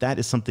 And that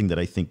is something that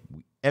I think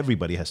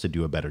everybody has to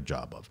do a better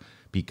job of,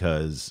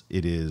 because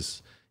it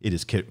is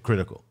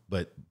critical.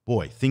 But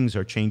boy, things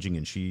are changing,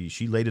 and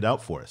she laid it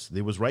out for us.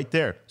 It was right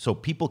there. So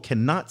people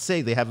cannot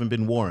say they haven't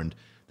been warned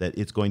that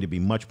it's going to be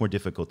much more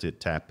difficult to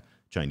tap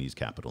Chinese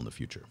capital in the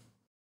future.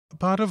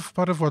 Part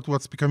of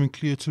what's becoming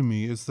clear to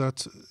me is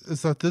that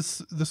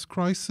this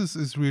crisis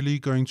is really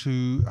going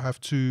to have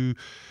to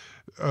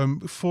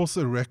force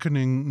a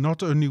reckoning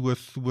not only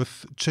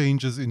with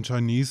changes in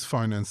Chinese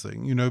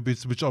financing,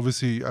 which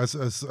obviously, as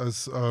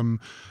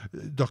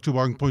Dr.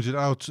 Wang pointed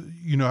out,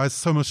 has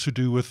so much to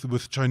do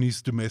with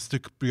Chinese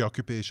domestic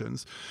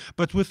preoccupations,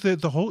 but with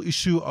the whole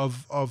issue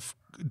of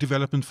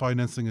development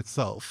financing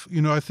itself.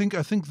 I think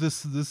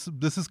this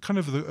is kind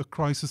of a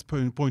crisis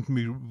point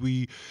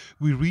we're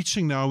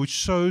reaching now, which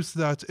shows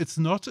that it's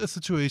not a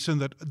situation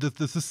that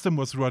the system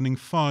was running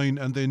fine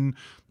and then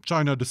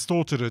China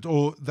distorted it,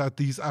 or that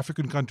these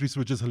African countries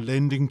were just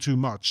lending too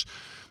much.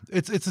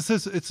 It's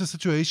a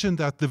situation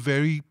that the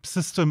very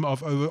system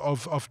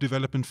of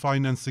development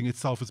financing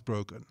itself is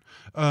broken.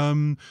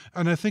 And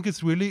I think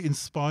it's really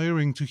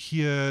inspiring to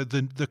hear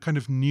the kind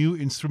of new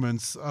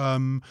instruments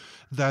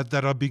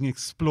that are being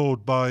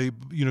explored by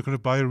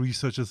by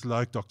researchers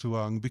like Dr.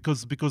 Wang,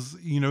 because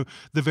the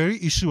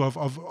very issue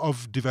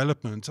of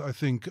development, I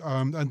think,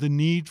 and the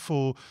need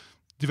for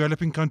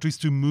developing countries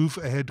to move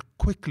ahead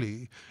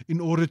quickly in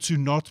order to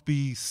not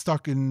be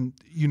stuck in,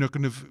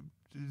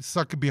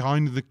 stuck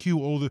behind the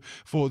queue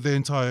for the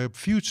entire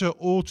future,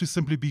 or to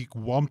simply be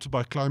swamped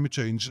by climate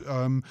change,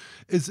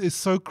 is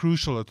so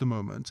crucial at the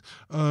moment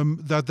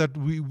that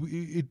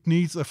it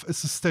needs a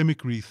systemic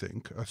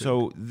rethink, I think.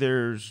 So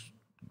there's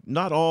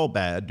not all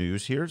bad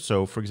news here.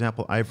 So, for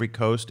example, Ivory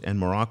Coast and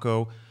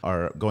Morocco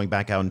are going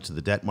back out into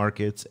the debt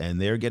markets, and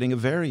they're getting a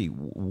very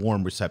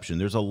warm reception.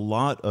 There's a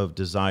lot of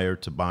desire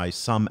to buy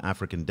some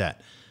African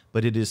debt,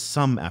 but it is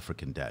some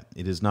African debt.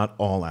 It is not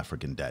all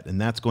African debt,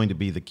 and that's going to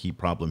be the key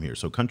problem here.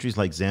 So countries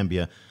like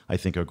Zambia, I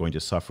think, are going to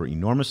suffer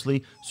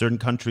enormously. Certain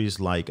countries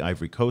like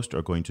Ivory Coast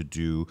are going to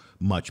do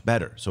much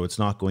better, so it's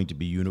not going to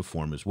be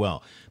uniform as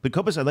well. But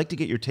Cobus, I'd like to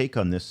get your take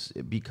on this,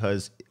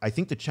 because I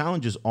think the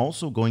challenge is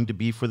also going to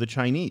be for the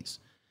Chinese.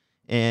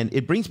 And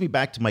it brings me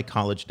back to my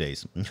college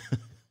days.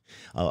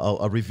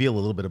 I'll reveal a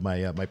little bit of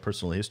my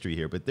personal history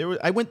here, but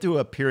I went through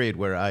a period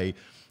where I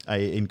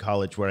in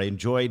college where I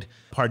enjoyed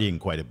partying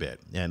quite a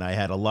bit, and I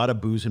had a lot of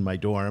booze in my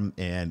dorm,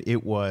 and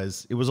it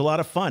was a lot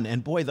of fun.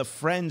 And boy, the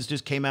friends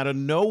just came out of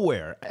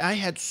nowhere. I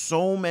had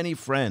so many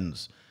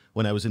friends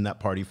when I was in that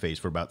party phase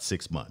for about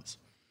 6 months.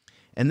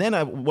 And then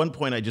at one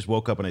point I just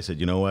woke up and I said,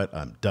 you know what?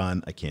 I'm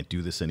done. I can't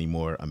do this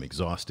anymore. I'm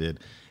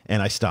exhausted.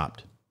 And I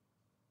stopped.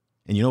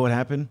 And you know what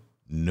happened?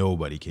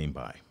 Nobody came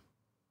by.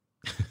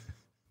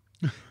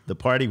 The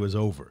party was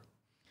over.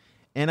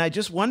 And I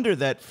just wonder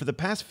that for the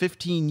past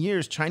 15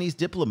 years, Chinese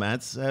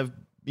diplomats have,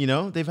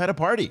 they've had a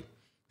party.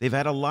 They've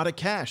had a lot of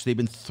cash. They've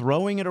been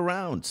throwing it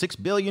around.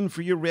 $6 billion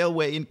for your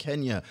railway in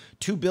Kenya,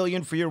 $2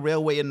 billion for your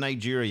railway in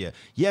Nigeria.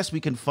 Yes, we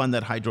can fund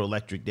that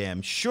hydroelectric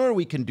dam. Sure,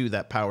 we can do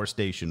that power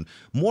station.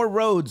 More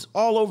roads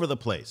all over the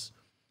place.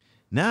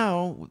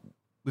 Now,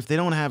 if they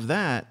don't have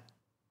that,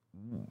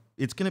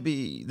 they're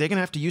going to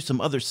have to use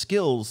some other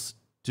skills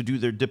to do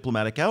their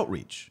diplomatic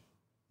outreach,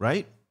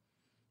 right?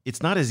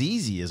 It's not as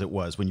easy as it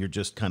was when you're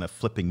just kind of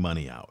flipping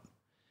money out.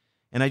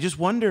 And I just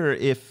wonder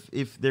if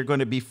they're going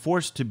to be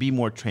forced to be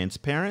more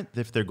transparent,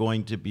 if they're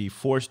going to be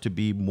forced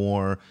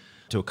to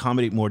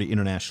accommodate more to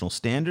international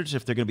standards,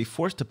 if they're going to be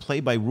forced to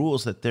play by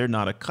rules that they're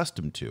not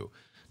accustomed to.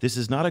 This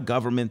is not a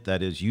government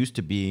that is used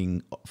to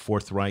being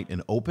forthright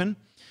and open.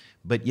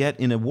 But yet,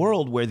 in a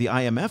world where the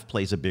IMF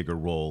plays a bigger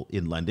role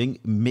in lending,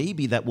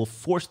 maybe that will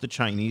force the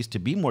Chinese to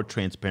be more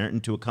transparent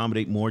and to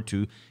accommodate more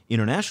to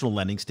international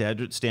lending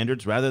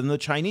standards rather than the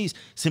Chinese,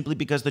 simply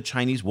because the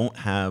Chinese won't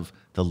have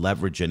the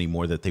leverage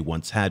anymore that they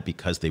once had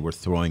because they were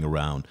throwing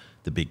around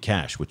the big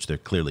cash, which they're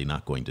clearly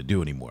not going to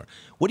do anymore.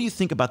 What do you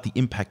think about the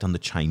impact on the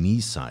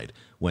Chinese side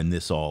when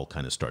this all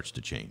kind of starts to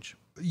change?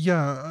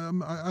 Yeah,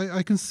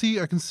 I can see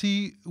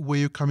where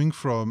you're coming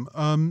from.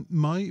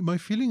 My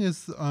feeling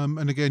is,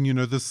 and again,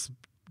 this,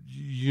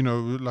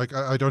 like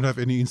I don't have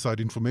any inside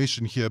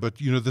information here, but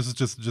this is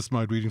just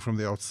my reading from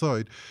the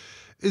outside,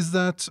 is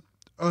that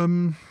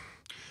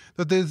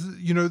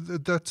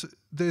that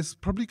there's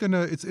probably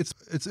gonna it's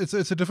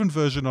a different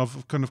version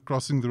of kind of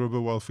crossing the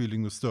river while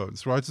feeling the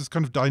stones, right? It's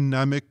kind of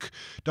dynamic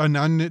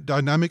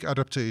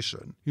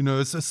adaptation.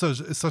 It's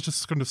such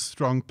a kind of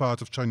strong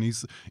part of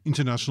Chinese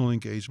international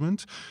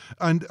engagement,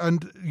 and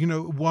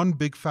one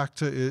big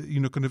factor,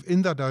 kind of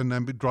in that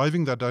dynamic,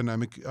 driving that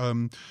dynamic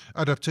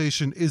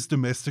adaptation is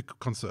domestic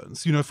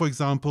concerns. For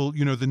example,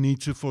 the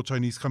need for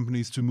Chinese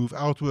companies to move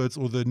outwards,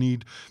 or the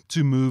need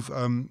to move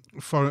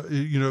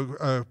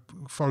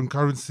foreign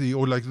currency,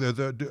 or like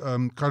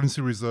the currency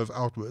reserve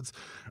outwards.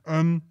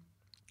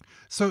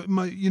 So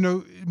my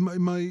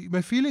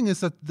feeling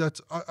is that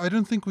I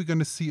don't think we're going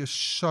to see a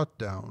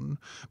shutdown,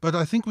 but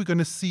I think we're going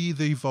to see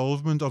the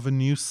evolvement of a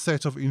new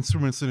set of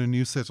instruments and a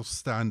new set of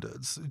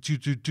standards to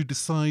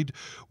decide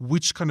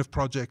which kind of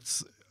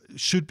projects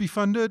should be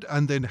funded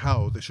and then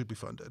how they should be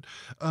funded.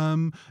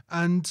 So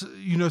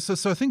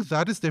I think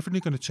that is definitely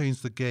going to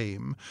change the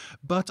game.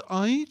 But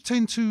I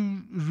tend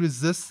to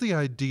resist the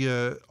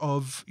idea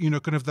of,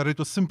 kind of that it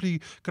was simply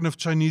kind of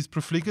Chinese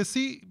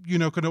profligacy,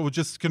 or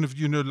just kind of,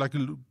 like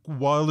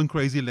wild and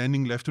crazy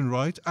lending left and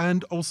right.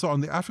 And also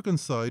on the African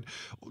side,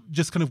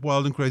 just kind of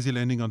wild and crazy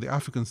lending on the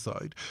African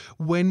side,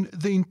 when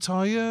the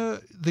entire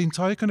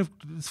kind of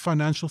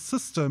financial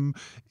system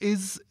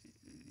is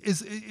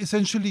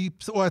essentially,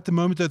 or at the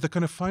moment, the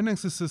kind of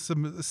financing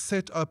system is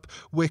set up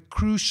where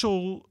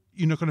crucial,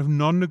 kind of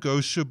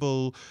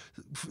non-negotiable,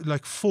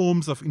 like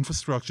forms of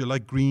infrastructure,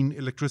 like green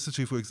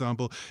electricity, for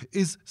example,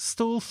 is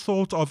still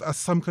thought of as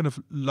some kind of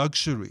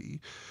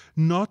luxury,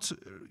 not,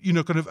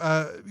 kind of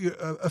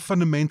a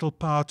fundamental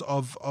part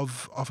of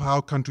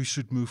how countries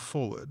should move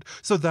forward.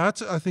 So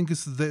that, I think,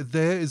 is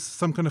there is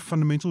some kind of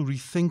fundamental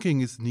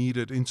rethinking is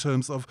needed in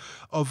terms of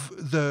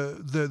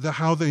the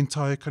how the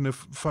entire kind of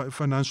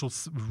financial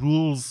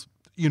rules,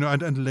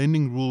 and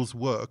lending rules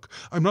work.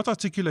 I'm not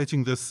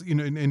articulating this,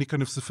 in any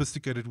kind of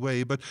sophisticated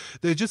way, but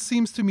there just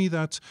seems to me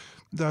that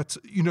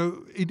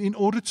in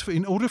order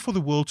for the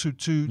world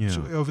to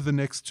over the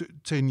next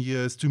 10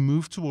 years to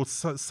move towards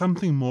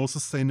something more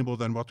sustainable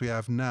than what we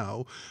have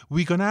now,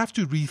 we're going to have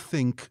to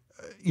rethink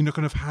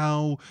kind of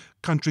how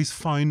countries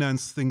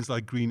finance things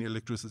like green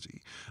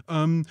electricity,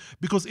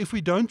 because if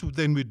we don't,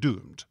 then we're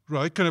doomed,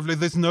 right? Kind of like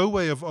there's no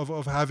way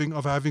of having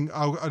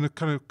our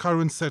kind of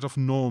current set of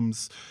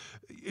norms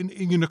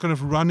kind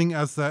of running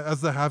as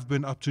they have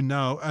been up to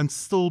now, and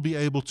still be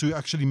able to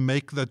actually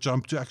make that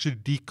jump to actually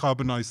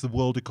decarbonize the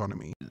world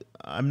economy.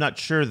 I'm not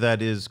sure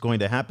that is going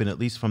to happen, at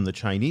least from the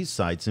Chinese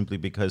side, simply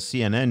because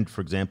CNN,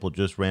 for example,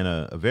 just ran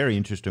a very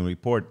interesting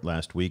report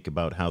last week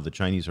about how the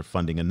Chinese are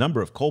funding a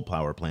number of coal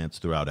power plants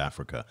throughout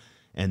Africa.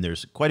 And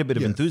there's quite a bit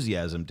of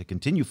enthusiasm to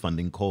continue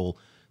funding coal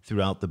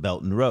throughout the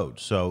Belt and Road.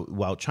 So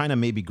while China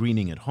may be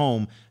greening at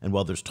home, and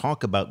while there's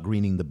talk about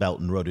greening the Belt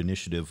and Road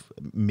Initiative,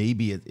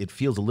 maybe it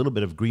feels a little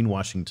bit of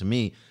greenwashing to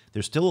me,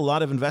 there's still a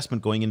lot of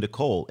investment going into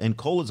coal. And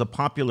coal is a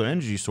popular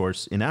energy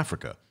source in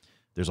Africa.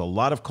 There's a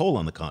lot of coal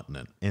on the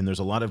continent, and there's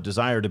a lot of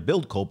desire to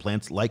build coal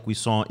plants like we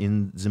saw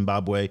in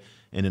Zimbabwe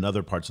and in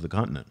other parts of the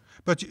continent.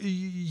 But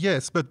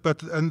yes,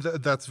 and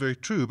that's very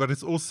true. But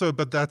it's also,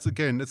 that's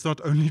again, it's not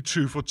only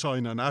true for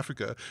China and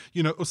Africa.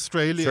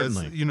 Australia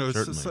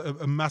is,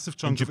 a massive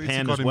chunk of its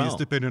economy is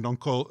dependent on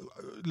coal.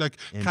 like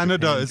And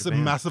Canada Japan, is a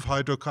massive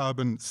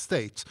hydrocarbon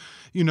state.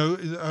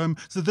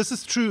 So this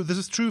is true. This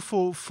is true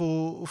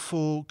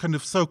for kind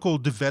of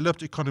so-called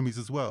developed economies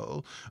as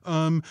well.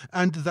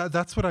 And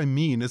that's what I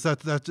mean, is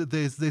that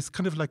there's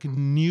kind of like a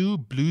new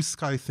blue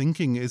sky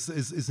thinking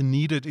is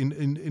needed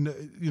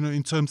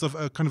in terms of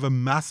a kind of a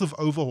massive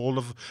overhaul,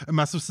 of a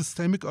massive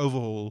systemic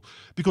overhaul,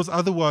 because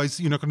otherwise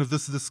kind of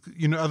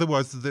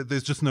otherwise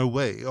there's just no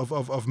way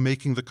of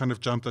making the kind of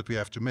jump that we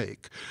have to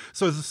make.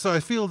 So I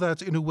feel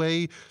that in a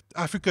way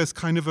Africa is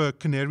kind of a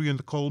canary in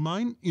the coal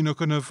mine,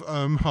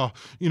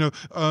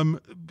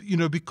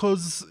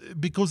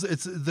 because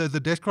it's the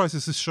debt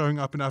crisis is showing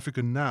up in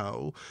Africa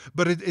now,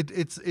 but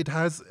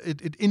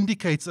it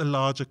indicates a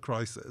larger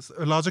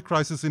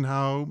crisis in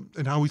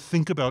how we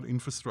think about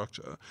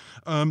infrastructure,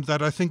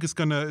 that I think is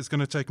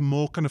gonna take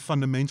more kind of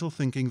fundamental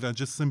thinking than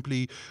just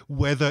simply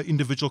whether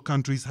individual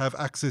countries have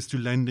access to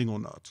lending or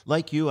not.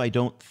 Like you, I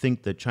don't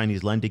think that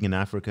Chinese lending in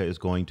Africa is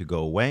going to go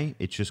away.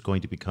 It's just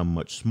going to become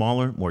much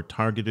smaller, more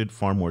targeted,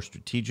 far more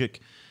strategic,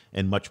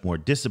 and much more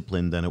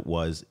disciplined than it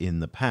was in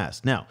the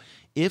past. Now,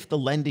 if the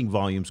lending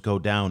volumes go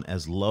down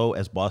as low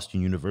as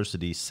Boston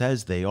University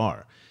says they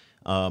are,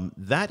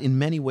 that in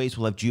many ways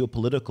will have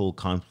geopolitical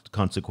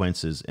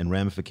consequences and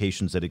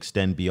ramifications that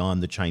extend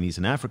beyond the Chinese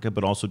in Africa,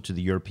 but also to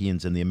the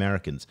Europeans and the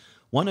Americans.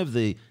 One of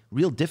the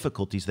real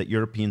difficulties that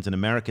Europeans and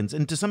Americans,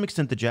 and to some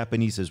extent the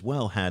Japanese as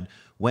well, had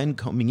when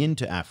coming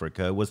into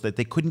Africa was that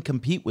they couldn't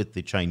compete with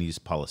the Chinese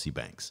policy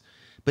banks.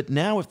 But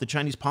now if the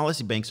Chinese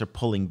policy banks are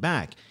pulling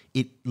back,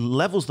 it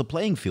levels the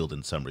playing field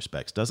in some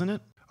respects, doesn't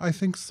it? I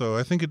think so.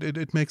 I think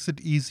it makes it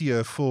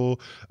easier for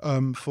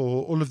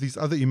all of these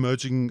other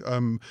emerging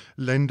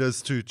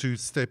lenders to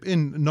step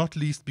in, not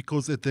least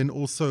because it then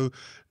also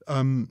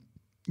kind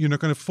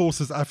of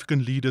forces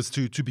African leaders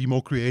to be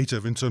more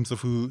creative in terms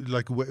of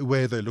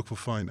where they look for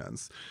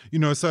finance.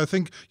 So I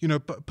think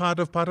part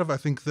of I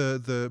think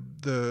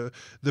the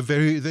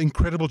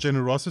incredible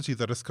generosity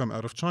that has come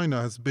out of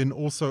China has been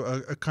also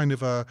a kind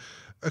of a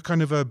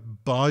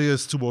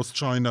bias towards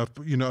China,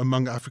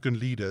 among African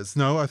leaders.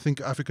 Now I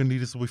think African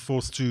leaders will be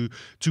forced to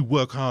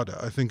work harder,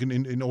 I think,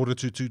 in order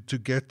to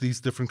get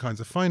these different kinds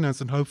of finance,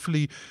 and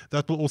hopefully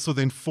that will also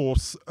then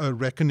force a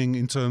reckoning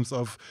in terms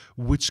of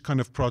which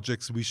kind of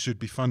projects we should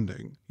be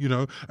funding.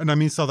 And I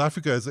mean, South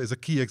Africa is a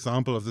key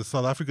example of this.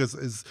 South Africa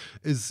is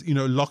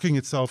locking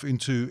itself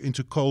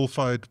into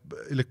coal-fired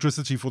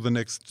electricity for the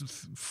next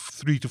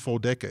 3 to 4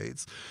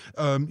 decades,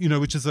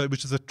 which is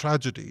a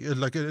tragedy,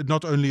 like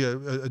not only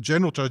a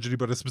general tragedy,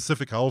 but a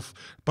specific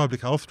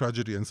public health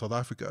tragedy in South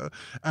Africa.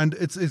 And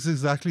it's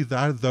exactly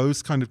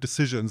those kind of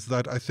decisions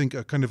that I think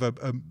a kind of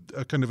a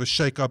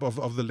shake-up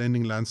of the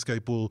lending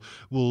landscape will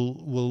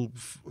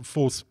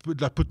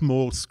put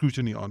more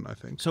scrutiny on, I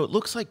think. So it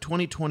looks like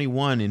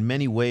 2021 in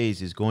many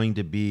ways is going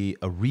to be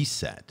a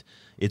reset.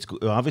 It's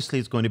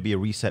going to be a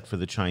reset for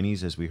the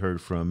Chinese, as we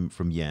heard from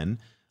Yen.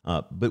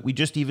 But we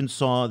just even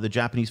saw the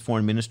Japanese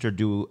foreign minister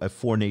do a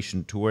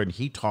 4-nation tour, and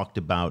he talked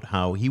about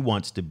how he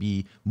wants to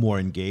be more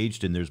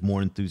engaged and there's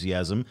more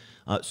enthusiasm.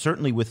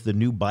 Certainly with the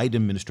new Biden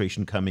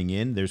administration coming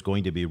in, there's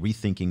going to be a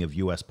rethinking of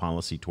U.S.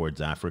 policy towards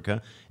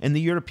Africa. And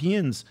the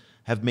Europeans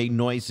have made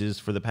noises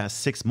for the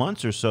past 6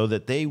 months or so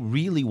that they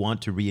really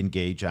want to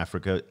re-engage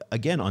Africa,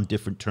 again, on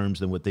different terms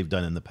than what they've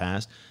done in the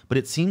past. But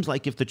it seems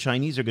like if the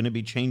Chinese are going to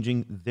be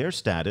changing their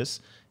status,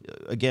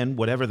 again,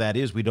 whatever that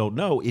is, we don't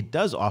know, it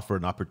does offer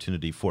an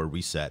opportunity for a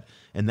reset.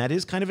 And that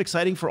is kind of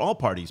exciting for all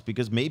parties,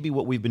 because maybe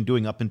what we've been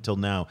doing up until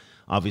now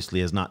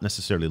obviously has not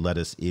necessarily led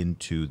us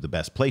into the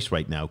best place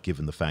right now,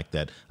 given the fact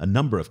that a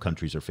number of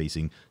countries are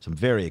facing some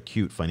very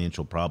acute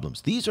financial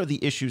problems. These are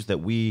the issues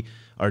that we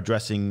are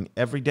addressing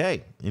every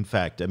day. In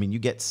fact, I mean, you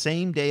get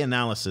same-day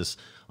analysis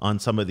on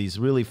some of these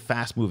really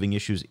fast-moving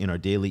issues in our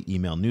daily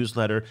email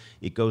newsletter.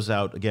 It goes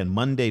out, again,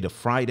 Monday to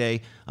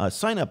Friday.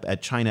 Sign up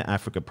at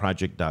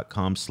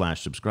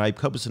ChinaAfricaProject.com/subscribe.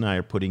 Cobus and I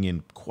are putting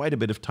in quite a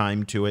bit of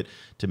time to it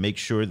to make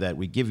sure that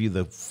we give you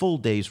the full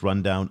day's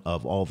rundown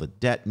of all the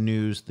debt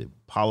news, the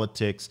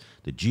politics,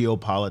 the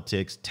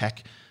geopolitics,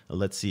 tech.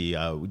 Let's see,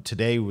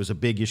 today was a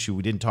big issue.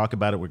 We didn't talk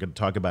about it. We're going to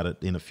talk about it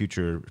in a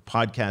future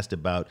podcast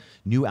about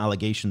new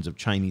allegations of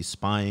Chinese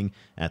spying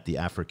at the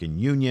African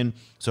Union.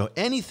 So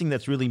anything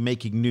that's really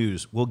making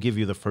news, we'll give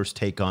you the first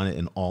take on it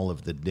and all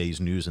of the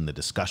day's news and the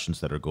discussions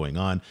that are going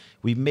on.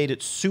 We've made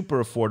it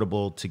super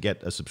affordable to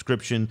get a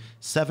subscription,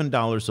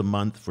 $7 a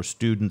month for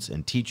students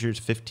and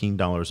teachers,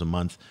 $15 a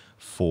month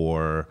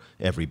for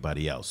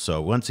everybody else.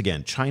 So once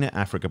again,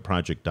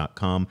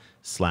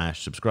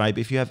 ChinaAfricaProject.com/subscribe.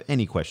 If you have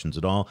any questions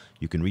at all,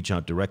 you can reach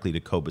out directly to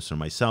Cobus or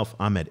myself.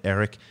 I'm at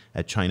Eric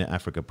at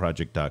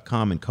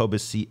ChinaAfricaProject.com, and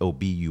Cobus,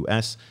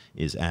 C-O-B-U-S,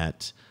 is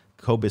at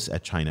Cobus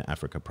at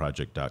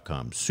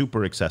ChinaAfricaProject.com.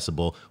 Super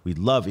accessible. We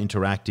love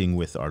interacting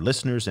with our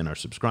listeners and our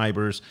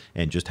subscribers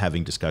and just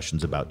having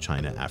discussions about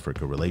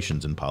China-Africa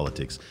relations and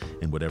politics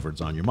and whatever's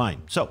on your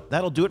mind. So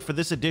that'll do it for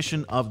this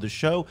edition of the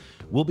show.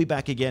 We'll be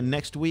back again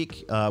next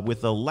week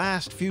with the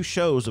last few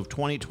shows of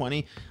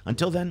 2020.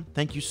 Until then,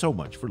 thank you so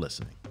much for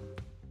listening.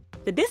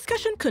 The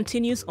discussion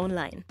continues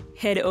online.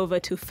 Head over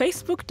to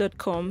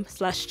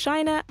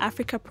facebook.com/China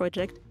Africa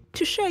Project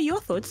to share your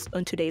thoughts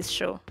on today's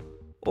show.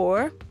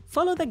 Or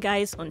follow the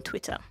guys on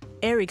Twitter.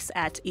 Eric's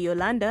at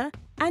Iolanda,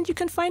 and you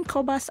can find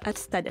Cobus at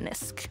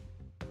Stadinesk.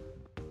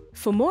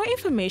 For more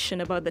information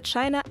about the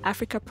China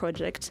Africa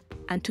Project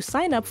and to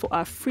sign up for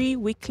our free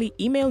weekly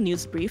email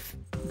news brief,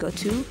 go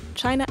to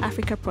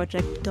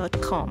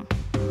chinaafricaproject.com.